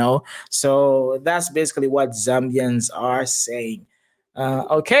you, So that's basically what Zambians are saying.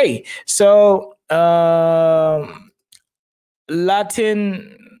 Okay, so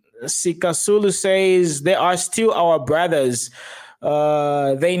Latin Sikasulu says they are still our brothers.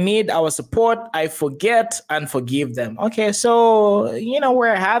 They need our support. I forget and forgive them. Okay, so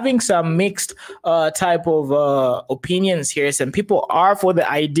we're having some mixed type of opinions here. Some people are for the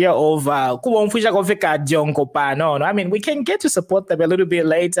idea of I mean, we can get to support them a little bit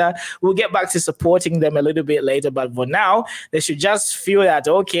later. We'll get back to supporting them a little bit later, but for now, they should just feel that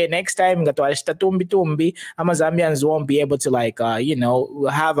okay, next time Zambians won't be able to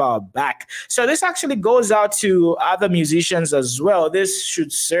have our back. So this actually goes out to other musicians as well. This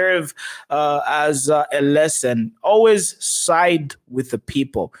should serve as a lesson. Always side with the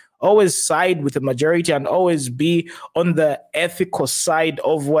people. Always side with the majority and always be on the ethical side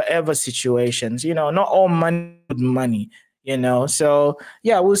of whatever situations. Not all money. So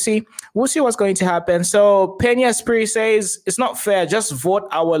yeah, we'll see what's going to happen. So Pena Spirit says it's not fair. Just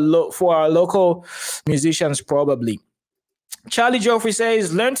vote for our local musicians, probably. Charlie Joffrey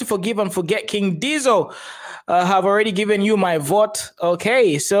says, learn to forgive and forget. King Diesel, have already given you my vote.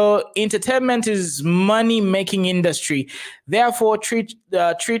 Okay, so entertainment is money-making industry. Therefore, treat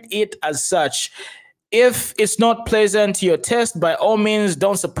it as such. If it's not pleasant to your taste, by all means,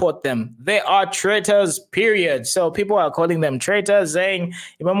 don't support them. They are traitors, period. So people are calling them traitors, saying,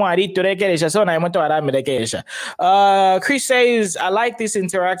 Chris says, I like this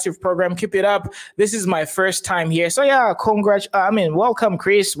interactive program. Keep it up. This is my first time here. So yeah, welcome,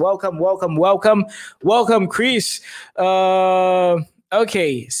 Chris. Welcome, Chris.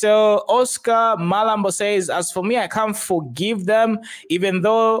 Okay, so Oscar Malambo says, as for me, I can't forgive them, even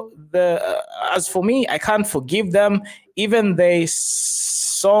though even the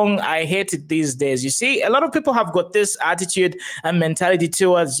song I hate it these days. You see, a lot of people have got this attitude and mentality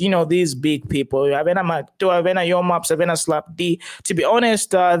towards, these big people. Slap Dee. To be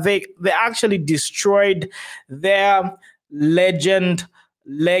honest, they actually destroyed their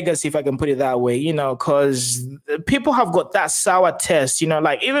legacy, if I can put it that way, because people have got that sour taste,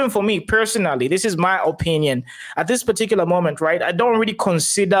 like even for me personally, this is my opinion at this particular moment, right? I don't really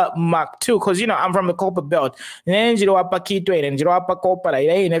consider Mark II because, I'm from the Copper Belt. Like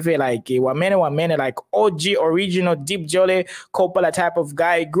OG, original, deep jolly Coppola type of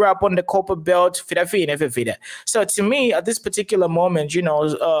guy, grew up on the Copper Belt. So to me, at this particular moment,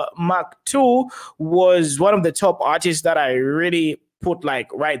 Mark II was one of the top artists that I really put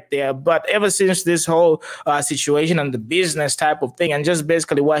right there. But ever since this whole situation and the business type of thing and just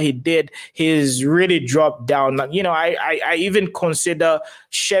basically what he did, he's really dropped down. I even consider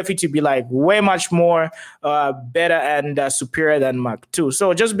Sheffy to be way much more better and superior than Mark II.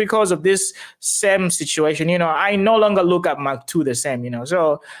 So just because of this same situation, I no longer look at Mark II the same,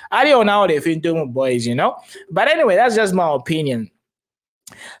 So I don't know if you do boys, But anyway, that's just my opinion.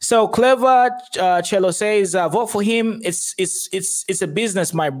 So Clever Cello says, vote for him. It's a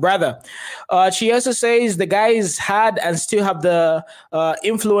business, my brother. Chiesa says the guys had and still have the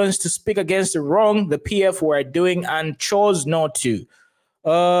influence to speak against the wrong the PF were doing and chose not to.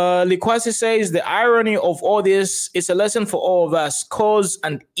 Likwasi says the irony of all this is a lesson for all of us, cause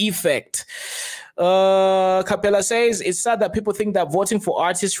and effect. Capella says, it's sad that people think that voting for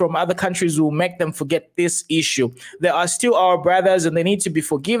artists from other countries will make them forget this issue. They are still our brothers and they need to be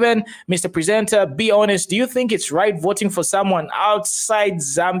forgiven. Mr. Presenter, be honest. Do you think it's right voting for someone outside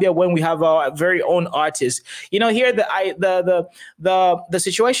Zambia when we have our very own artists? You know, here the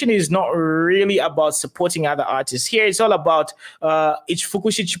situation is not really about supporting other artists. Here it's all about the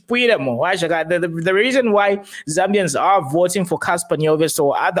reason why Zambians are voting for Cassper Nyovest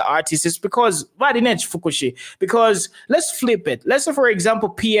or other artists is because let's flip it. Let's say, for example,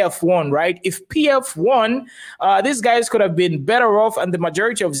 PF won, right? If PF won, these guys could have been better off, and the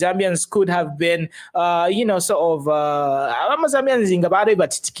majority of Zambians could have been,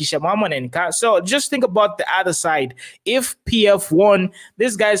 so just think about the other side. If PF won,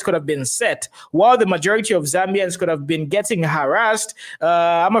 these guys could have been set, while the majority of Zambians could have been getting harassed.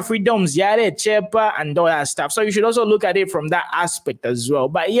 I'm a freedoms, chepa, and all that stuff. So you should also look at it from that aspect as well.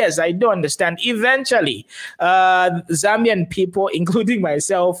 But yes, I do understand. Eventually, Zambian people, including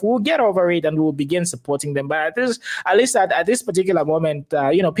myself, will get over it and will begin supporting them. But at least at this particular moment,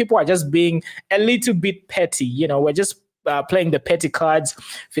 people are just being a little bit petty. We're just playing the petty cards.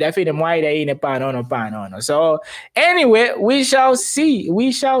 So anyway, we shall see.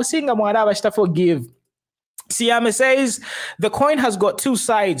 We shall see. Forgive. Siame says, the coin has got two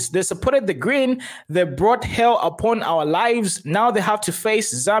sides. They supported the green. They brought hell upon our lives. Now they have to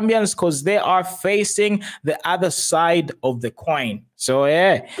face Zambians because they are facing the other side of the coin. So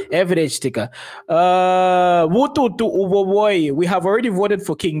yeah, average sticker. Wututu uboboy. We have already voted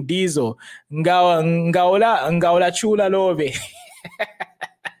for King Diesel. Ngaula chula love.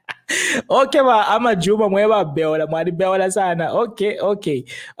 Okay, I'm a Juma Mwewa Beola, Madi Beola Sana. Okay.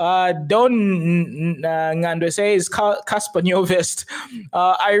 Don Ngando says Cassper Nyovest.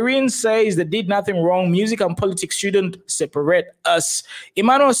 Irene says they did nothing wrong. Music and politics shouldn't separate us.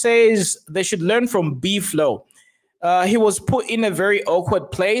 Emmanuel says they should learn from B-Flow. He was put in a very awkward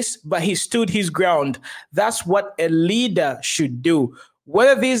place, but he stood his ground. That's what a leader should do.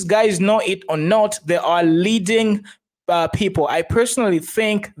 Whether these guys know it or not, they are leading people. I personally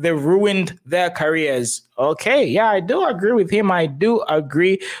think they ruined their careers. Okay, yeah, I do agree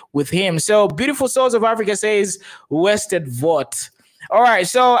with him. So Beautiful Souls of Africa says wasted vote. All right,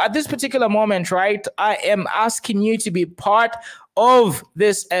 so at this particular moment, right, I am asking you to be part of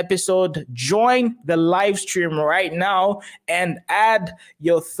this episode. Join the live stream right now and add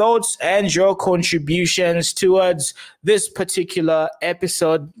your thoughts and your contributions towards this particular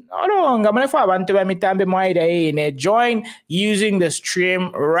episode. Join using the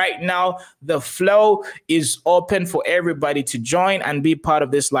stream right now. The flow is open for everybody to join and be part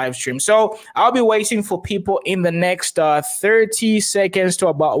of this live stream. So I'll be waiting for people in the next 30 seconds to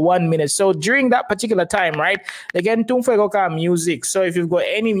about 1 minute. So during that particular time, right, again, music. So if you've got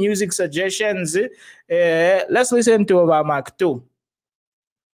any music suggestions, let's listen to about Mark 2.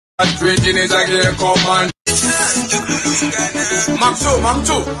 Mark 2,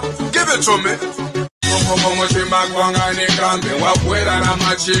 give it to me.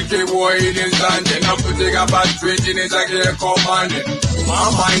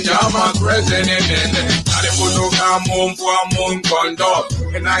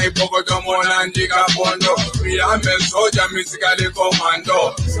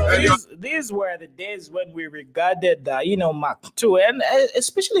 These were the days when we regarded, Mark 2, and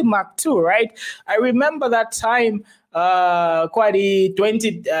especially Mark 2, right? I remember that time, quite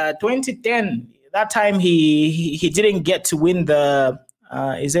 2010. That time he didn't get to win the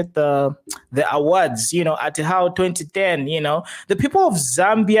awards, at how 2010, the people of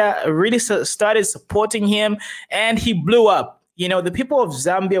Zambia really started supporting him and he blew up. The people of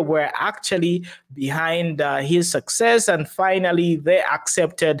Zambia were actually behind his success, and finally they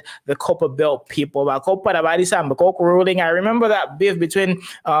accepted the Copper Belt people. Ruling. I remember that beef between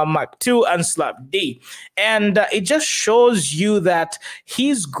Mark 2 and Slap Dee, and it just shows you that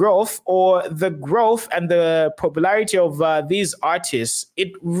his growth, or the growth and the popularity of these artists,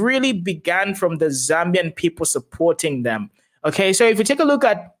 it really began from the Zambian people supporting them. Okay, so if you take a look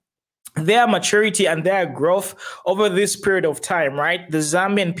at their maturity and their growth over this period of time, right? The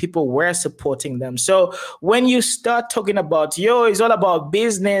Zambian people were supporting them. So when you start talking about, it's all about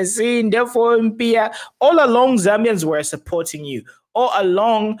business, therefore, all along Zambians were supporting you. all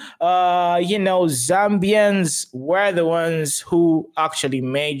along, Zambians were the ones who actually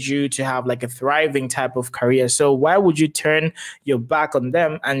made you to have like a thriving type of career. So why would you turn your back on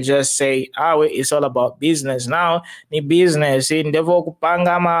them and just say, oh, it's all about business now? It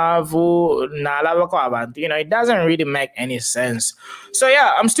doesn't really make any sense. So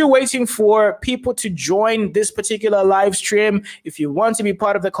yeah, I'm still waiting for people to join this particular live stream. If you want to be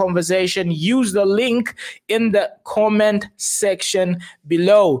part of the conversation, use the link in the comment section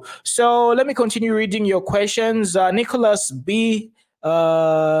below. So let me continue reading your questions. Nicholas B.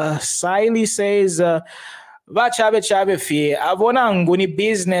 Siley says, Vachabe fee. Ubunan'gani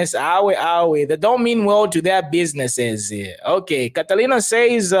business awe. They don't mean well to their businesses. Okay. Catalina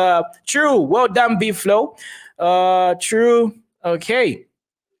says, true. Well done, B Flow. True. Okay.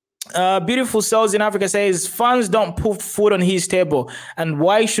 Beautiful Souls in Africa says, funds don't put food on his table, and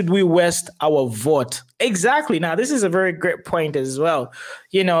why should we waste our vote? Exactly. Now, this is a very great point as well.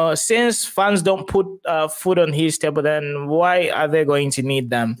 Since funds don't put food on his table, then why are they going to need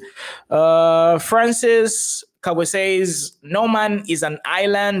them? Francis Kawe says, no man is an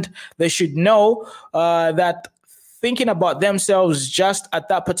island. They should know that thinking about themselves just at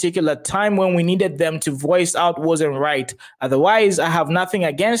that particular time when we needed them to voice out wasn't right. Otherwise, I have nothing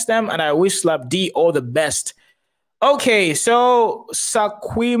against them, and I wish Slap Dee all the best. Okay, so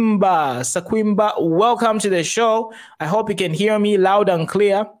Sakwimba, welcome to the show. I hope you can hear me loud and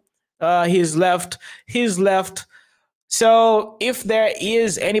clear. He's left. So if there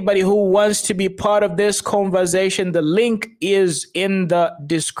is anybody who wants to be part of this conversation, the link is in the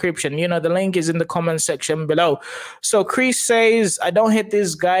description. The link is in the comment section below. So Chris says, I don't hate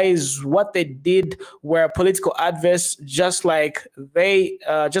these guys. What they did were political adverse, just like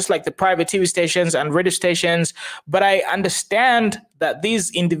the private TV stations and radio stations. But I understand that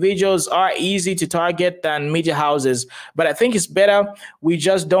these individuals are easy to target than media houses. But I think it's better we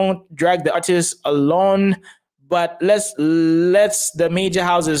just don't drag the artists alone. But let's the media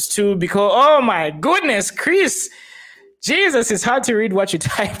houses too, because oh my goodness, Chris, Jesus, it's hard to read what you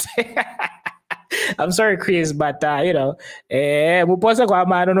typed. I'm sorry, Chris, but I don't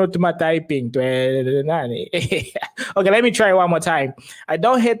know to my typing. Okay, let me try one more time. I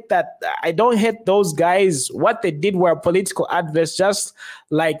don't hate those guys. What they did were political adverts, just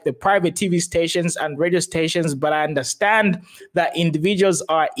like the private TV stations and radio stations. But I understand that individuals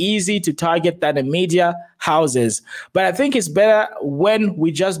are easy to target than the media houses. But I think it's better when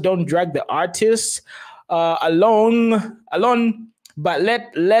we just don't drag the artists alone. But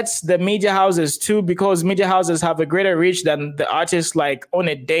let's the media houses too, because media houses have a greater reach than the artists, like on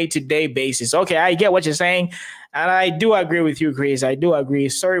a day-to-day basis. Okay, I get what you're saying, and I do agree with you, Chris. I do agree.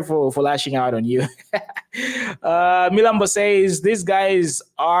 Sorry for lashing out on you. Milambo says these guys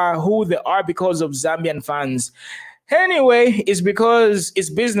are who they are because of Zambian fans. Anyway, it's because it's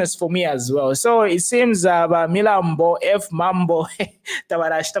business for me as well. So it seems Milambo F Mambo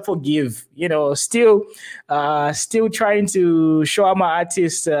Tawarashta forgive. Still trying to show my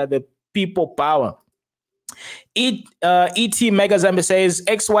artists the people power. ET Mega Zambia says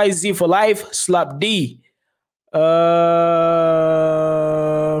XYZ for life, Slap Dee.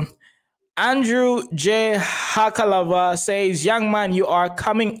 Andrew J. Hakalava says, young man, you are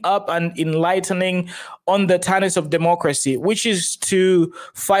coming up and enlightening on the tenets of democracy, which is to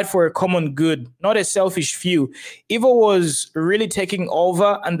fight for a common good, not a selfish few. Evil was really taking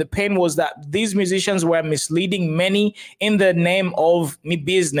over, and the pain was that these musicians were misleading many in the name of me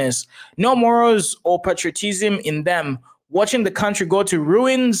business. No morals or patriotism in them. Watching the country go to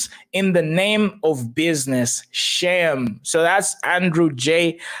ruins in the name of business. Shame. So that's Andrew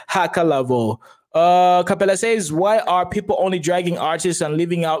J. Hakalavo. Capella says, why are people only dragging artists and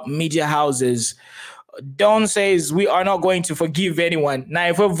leaving out media houses? Don says, we are not going to forgive anyone. Now,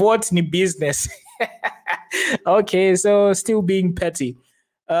 if we vote in business. Okay, so still being petty.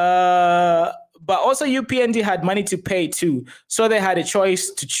 But also UPND had money to pay too. So they had a choice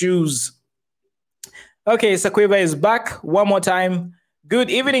to choose. Okay, Sakweva is back one more time. Good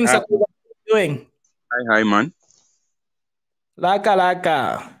evening, Sakweva. How are you doing? Hi, man.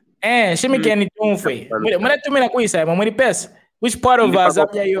 Laka. Shimi keni tumfe. Mwana tumina kuisa, mwani pesa. Which part of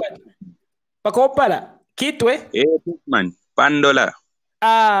Zambia you at? Pakopala. Kitwe? Man. Pandola.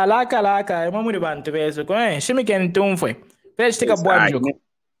 Laka. Mwani bantu peso. Shimi keni tumfe. Let's take a board.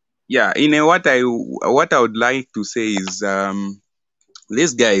 Yeah, what I would like to say is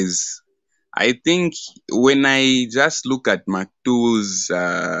these guys, I think when I just look at Maktu's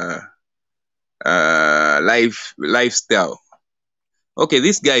lifestyle, okay,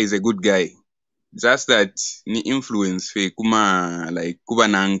 this guy is a good guy. Just that ni influence fe kuma like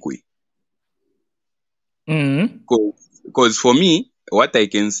ubunan'gani. because for me, what I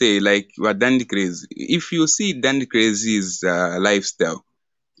can say, like what Dandy Crazy, if you see Dandy Crazy's lifestyle,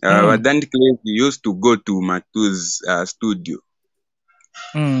 what Dandy Crazy used to go to Matu's studio.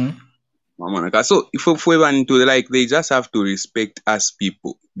 So if we want to, like, they just have to respect us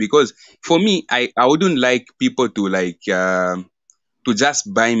people, because for me, I wouldn't like people to like to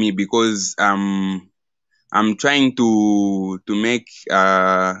just buy me because I'm trying to make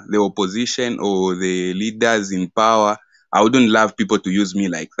the opposition or the leaders in power. I wouldn't love people to use me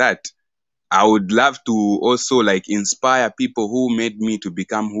like that. I would love to also like inspire people who made me to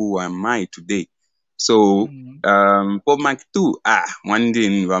become who am I today. So for Mark 2,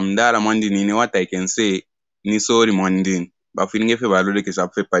 Mwandin, Vamdara Mwandin, what I can say, ni sorry Mwandin. But feeling if you are looking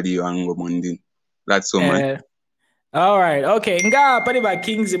at padi wango Mwandin. That's so much. All right, okay. Nga padi ba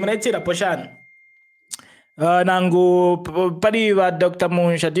Kingsley, mneti la poshan. Nangu Padiva, Dr.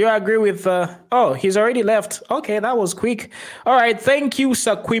 Munshya, do you agree with oh, he's already left. Okay, that was quick. All right, thank you,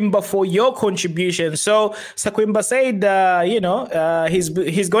 Sakwimba, for your contribution. So Sakwimba said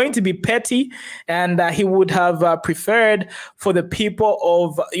he's going to be petty, and he would have preferred for the people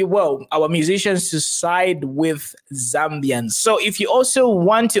of our musicians to side with Zambians. So if you also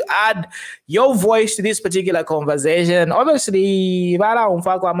want to add your voice to this particular conversation, obviously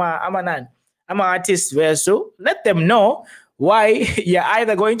I'm an artist there, so let them know why you're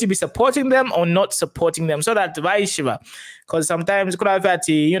either going to be supporting them or not supporting them, so that because sometimes could have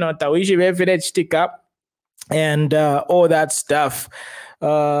tawishi stick up and all that stuff.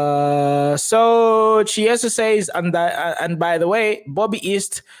 So she also says, and by the way, Bobby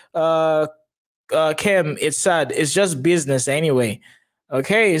East Kim, it's sad, it's just business anyway.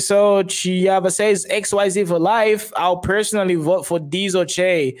 Okay, so Chiava says XYZ for life. I'll personally vote for Diesel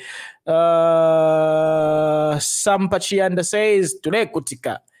Che. Sampachianda says Tule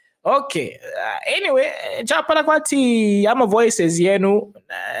Kutika. Okay. Anyway, Chapala Kwati Yama voices yenu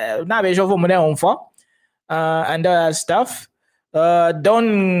na bejo for mune onfo and stuff. Don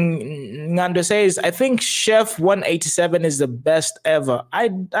Ngando says, I think Chef 187 is the best ever. I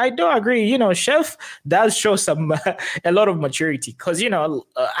do agree. You know, Chef does show some a lot of maturity, because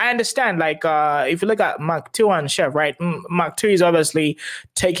I understand, like if you look at Mark 2 and Chef, right? Mark 2 is obviously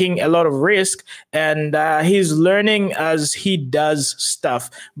taking a lot of risk, and he's learning as he does stuff.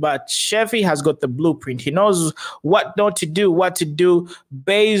 But Chefy has got the blueprint. He knows what not to do, what to do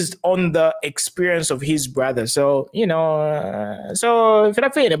based on the experience of his brother. So so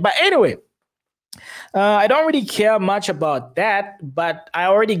but anyway, I don't really care much about that, but I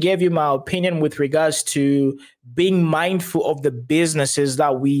already gave you my opinion with regards to being mindful of the businesses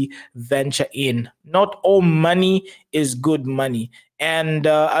that we venture in. Not all money is good money. And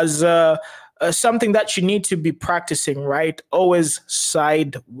as something that you need to be practicing, right? Always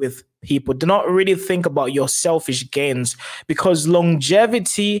side with people. Do not really think about your selfish gains, because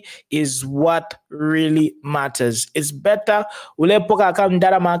longevity is what really matters. It's better getting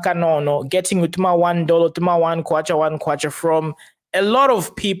utuma $1, utuma one kwacha from a lot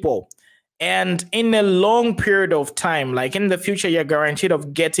of people, and in a long period of time, like in the future, you're guaranteed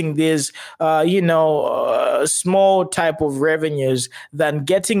of getting these small type of revenues than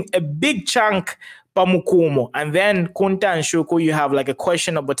getting a big chunk pamukumo, and then kunta and shuku, you have like a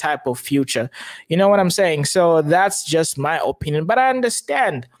questionable type of future. You know what I'm saying? So that's just my opinion, but I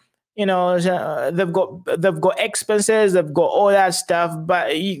understand, they've got expenses, they've got all that stuff,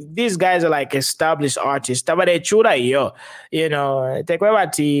 but these guys are like established artists. They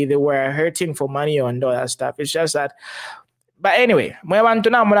were hurting for money and all that stuff. It's just that. But anyway,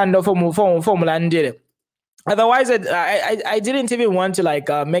 otherwise, I didn't even want to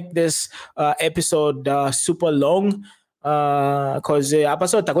make this episode super long, because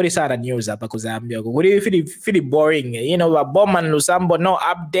episode takuri sana news hapa kuzambia kuri feel boring. Bomman Lusambo no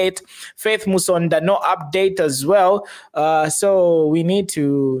update, Faith Musonda no update as well. So we need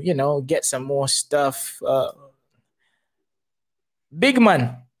to get some more stuff. Big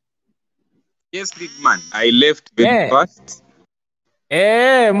man. Yes, big man. I left very fast.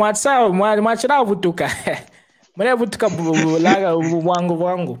 Mwachira vutuka. Mwana vutuka laga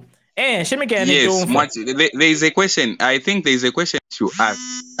wangu. Yes, there is a question. I think there is a question to ask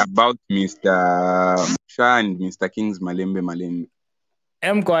about Mr. Munshya and Mr. King's Malembe.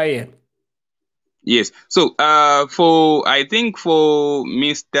 Yes. So, for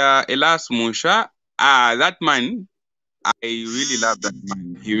Mr. Elias Munshya, that man, I really love that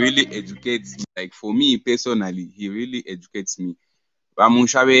man. He really educates me. Like, for me personally, he really educates me.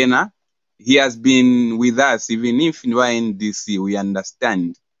 Munshya, he has been with us, even if in NDC we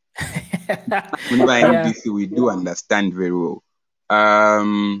understand. NDC we do understand very well.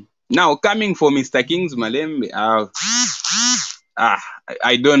 Now coming for Mr. King's Malembe,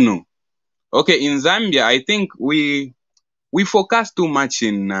 I don't know. Okay, in Zambia, I think we focus too much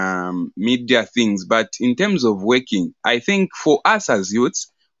in media things, but in terms of working, I think for us as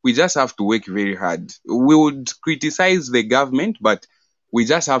youths, we just have to work very hard. We would criticize the government, but we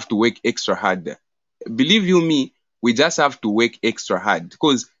just have to work extra hard. Believe you me, we just have to work extra hard.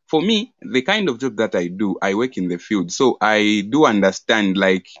 Because for me, the kind of job that I do, I work in the field. So I do understand,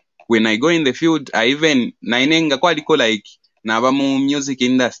 like, when I go in the field, I even, like, Navamu music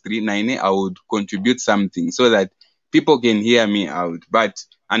industry, I would contribute something so that people can hear me out. But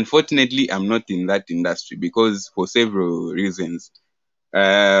unfortunately, I'm not in that industry because for several reasons.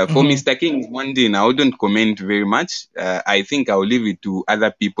 For Mr. King, one thing I wouldn't comment very much. I think I'll leave it to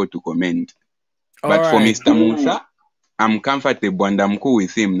other people to comment. But for Mr. Munshya, I'm comfortable and I'm cool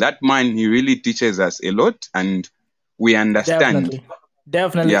with him. That man, he really teaches us a lot and we understand.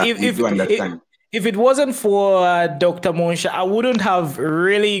 Definitely. Yeah, we do understand. If it wasn't for Dr. Munshya, I wouldn't have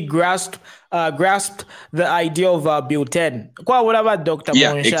really grasped the idea of Bill 10. What about Dr.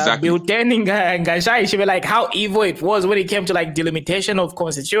 Munshya? Exactly. Bill 10 in Gashai, she be like how evil it was when it came to like delimitation of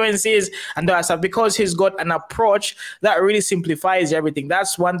constituencies and that stuff, because he's got an approach that really simplifies everything.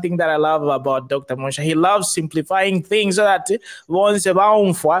 That's one thing that I love about Dr. Munshya. He loves simplifying things so that once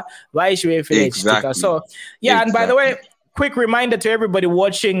exactly. So yeah, and by the way, quick reminder to everybody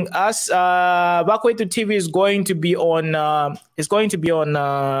watching us: Bakwetu TV is going to be on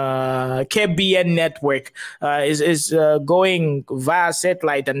KBN network. Is going via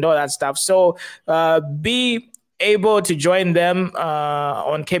satellite and all that stuff. So be able to join them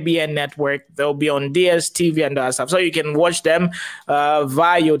on KBN network. They'll be on DSTV and that stuff. So you can watch them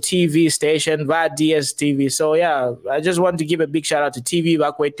via your TV station, via DSTV. So yeah, I just want to give a big shout out to TV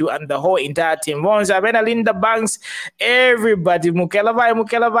Bakwetu and the whole entire team. Linda Banks, everybody,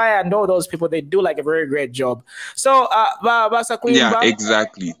 Mukelavai, and all those people, they do like a very great job. So yeah,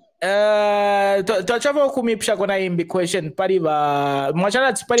 exactly. Tuachava kumipsha kona imbi question pariba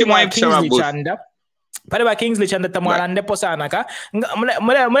mwachana pariba Kingsley Chanda. Pariba Kingsley Chanda tamwarande posana ka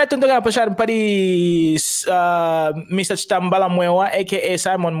mule tuntoka poshan pari Mr. Chitambala Mwewa aka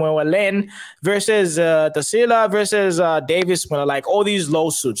Simon Mwewa Len versus Tasila versus Davies Mwila, like all these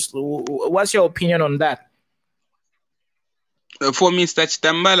lawsuits. What's your opinion on that? For Mr.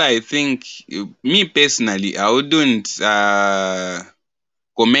 Chitambala, I think, me personally, I wouldn't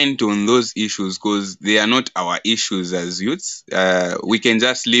comment on those issues because they are not our issues as youths. We can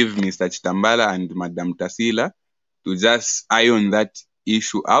just leave Mr. Chitambala and Madam Tasila to just iron that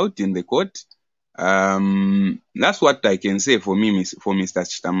issue out in the court. That's what I can say for me, for Mr.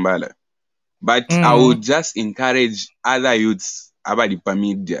 Chitambala. But I would just encourage other youths about the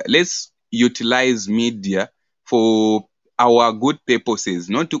media. Let's utilize media for our good purposes,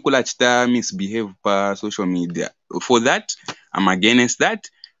 not to misbehave per social media. For that, I'm against that.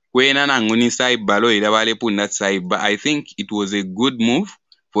 When I think it was a good move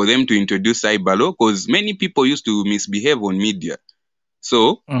for them to introduce cyber because many people used to misbehave on media.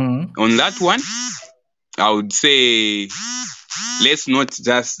 So on that one, I would say let's not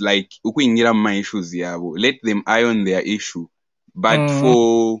just like let them iron their issue. But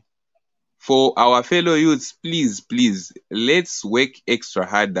for our fellow youths, please, let's work extra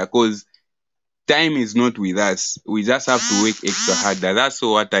harder because time is not with us. We just have to work extra harder. That's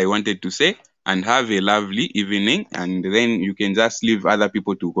what I wanted to say. And have a lovely evening. And then you can just leave other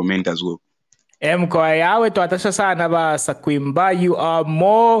people to comment as well. You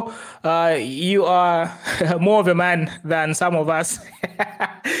are more of a man than some of us.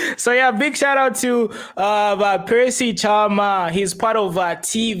 So yeah, big shout out to Percy Chama. He's part of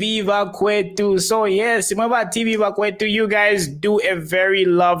TV Bakwetu. So yes, remember TV Bakwetu, you guys do a very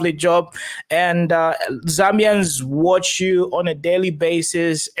lovely job, and Zambians watch you on a daily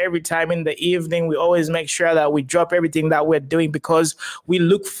basis. Every time in the evening, we always make sure that we drop everything that we're doing because we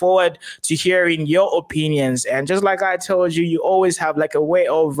look forward to hearing your opinions. And just like I told you, you always have like a way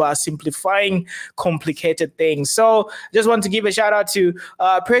of simplifying complicated things. So just want to give a shout out to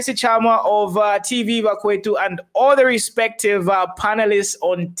Percy Chama of TV Bakwetu and all the respective panelists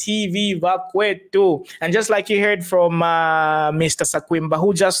on TV Bakwetu. And just like you heard from Mr. Sakwimba,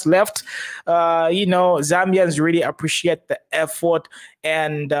 who just left, you know, Zambians really appreciate the effort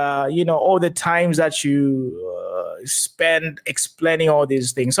and, you know, all the times that you spend explaining all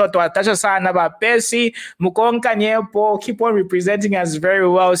these things. So, Tasha Sanaba Percy, Mukonka Nyepo, keep on representing us very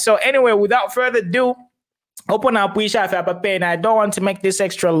well. So, anyway, without further ado, Open up, we shall have a pen. I don't want to make this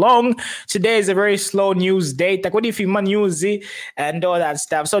extra long. Today is a very slow news day. What if you news and all that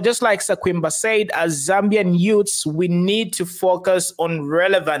stuff? So just like Sakwimba said, as Zambian youths, we need to focus on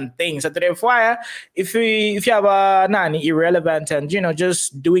relevant things. So therefore, if you have a irrelevant and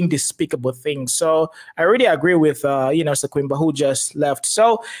just doing despicable things. So I really agree with Sakwimba who just left.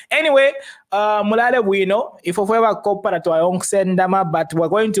 So anyway, mulale wino if we ever kopara to sendama, but we're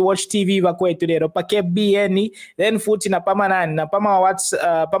going to watch TV today. BN then futi na pama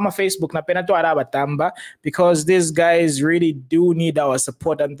pama Facebook na pena to araba tamba, because these guys really do need our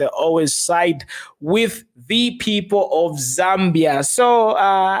support and they always side with the people of Zambia. So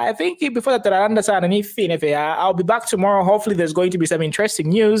I think before that I'll be back tomorrow. Hopefully there's going to be some interesting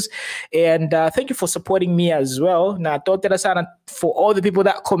news, and thank you for supporting me as well. Now for all the people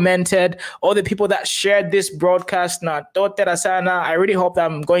that commented, all the people that shared this broadcast. Now I really hope that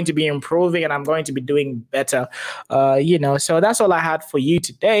I'm going to be improving and I'm going to be doing better. So that's all I had for you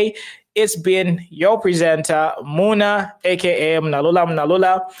today. It's been your presenter, Muna, aka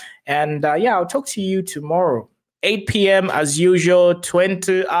Mnalula, and I'll talk to you tomorrow. 8 p.m. as usual,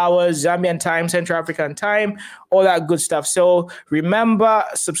 20 hours Zambian time, Central African time, all that good stuff. So remember,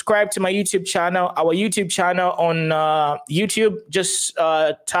 subscribe to my YouTube channel, our YouTube channel on YouTube. Just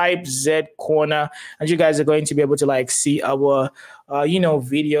type Z Corner, and you guys are going to be able to see our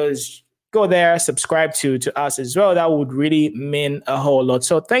videos. Go there, subscribe to us as well. That would really mean a whole lot.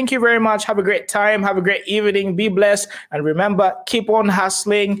 So thank you very much. Have a great time. Have a great evening. Be blessed. And remember, keep on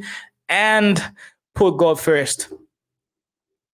hustling and put God first.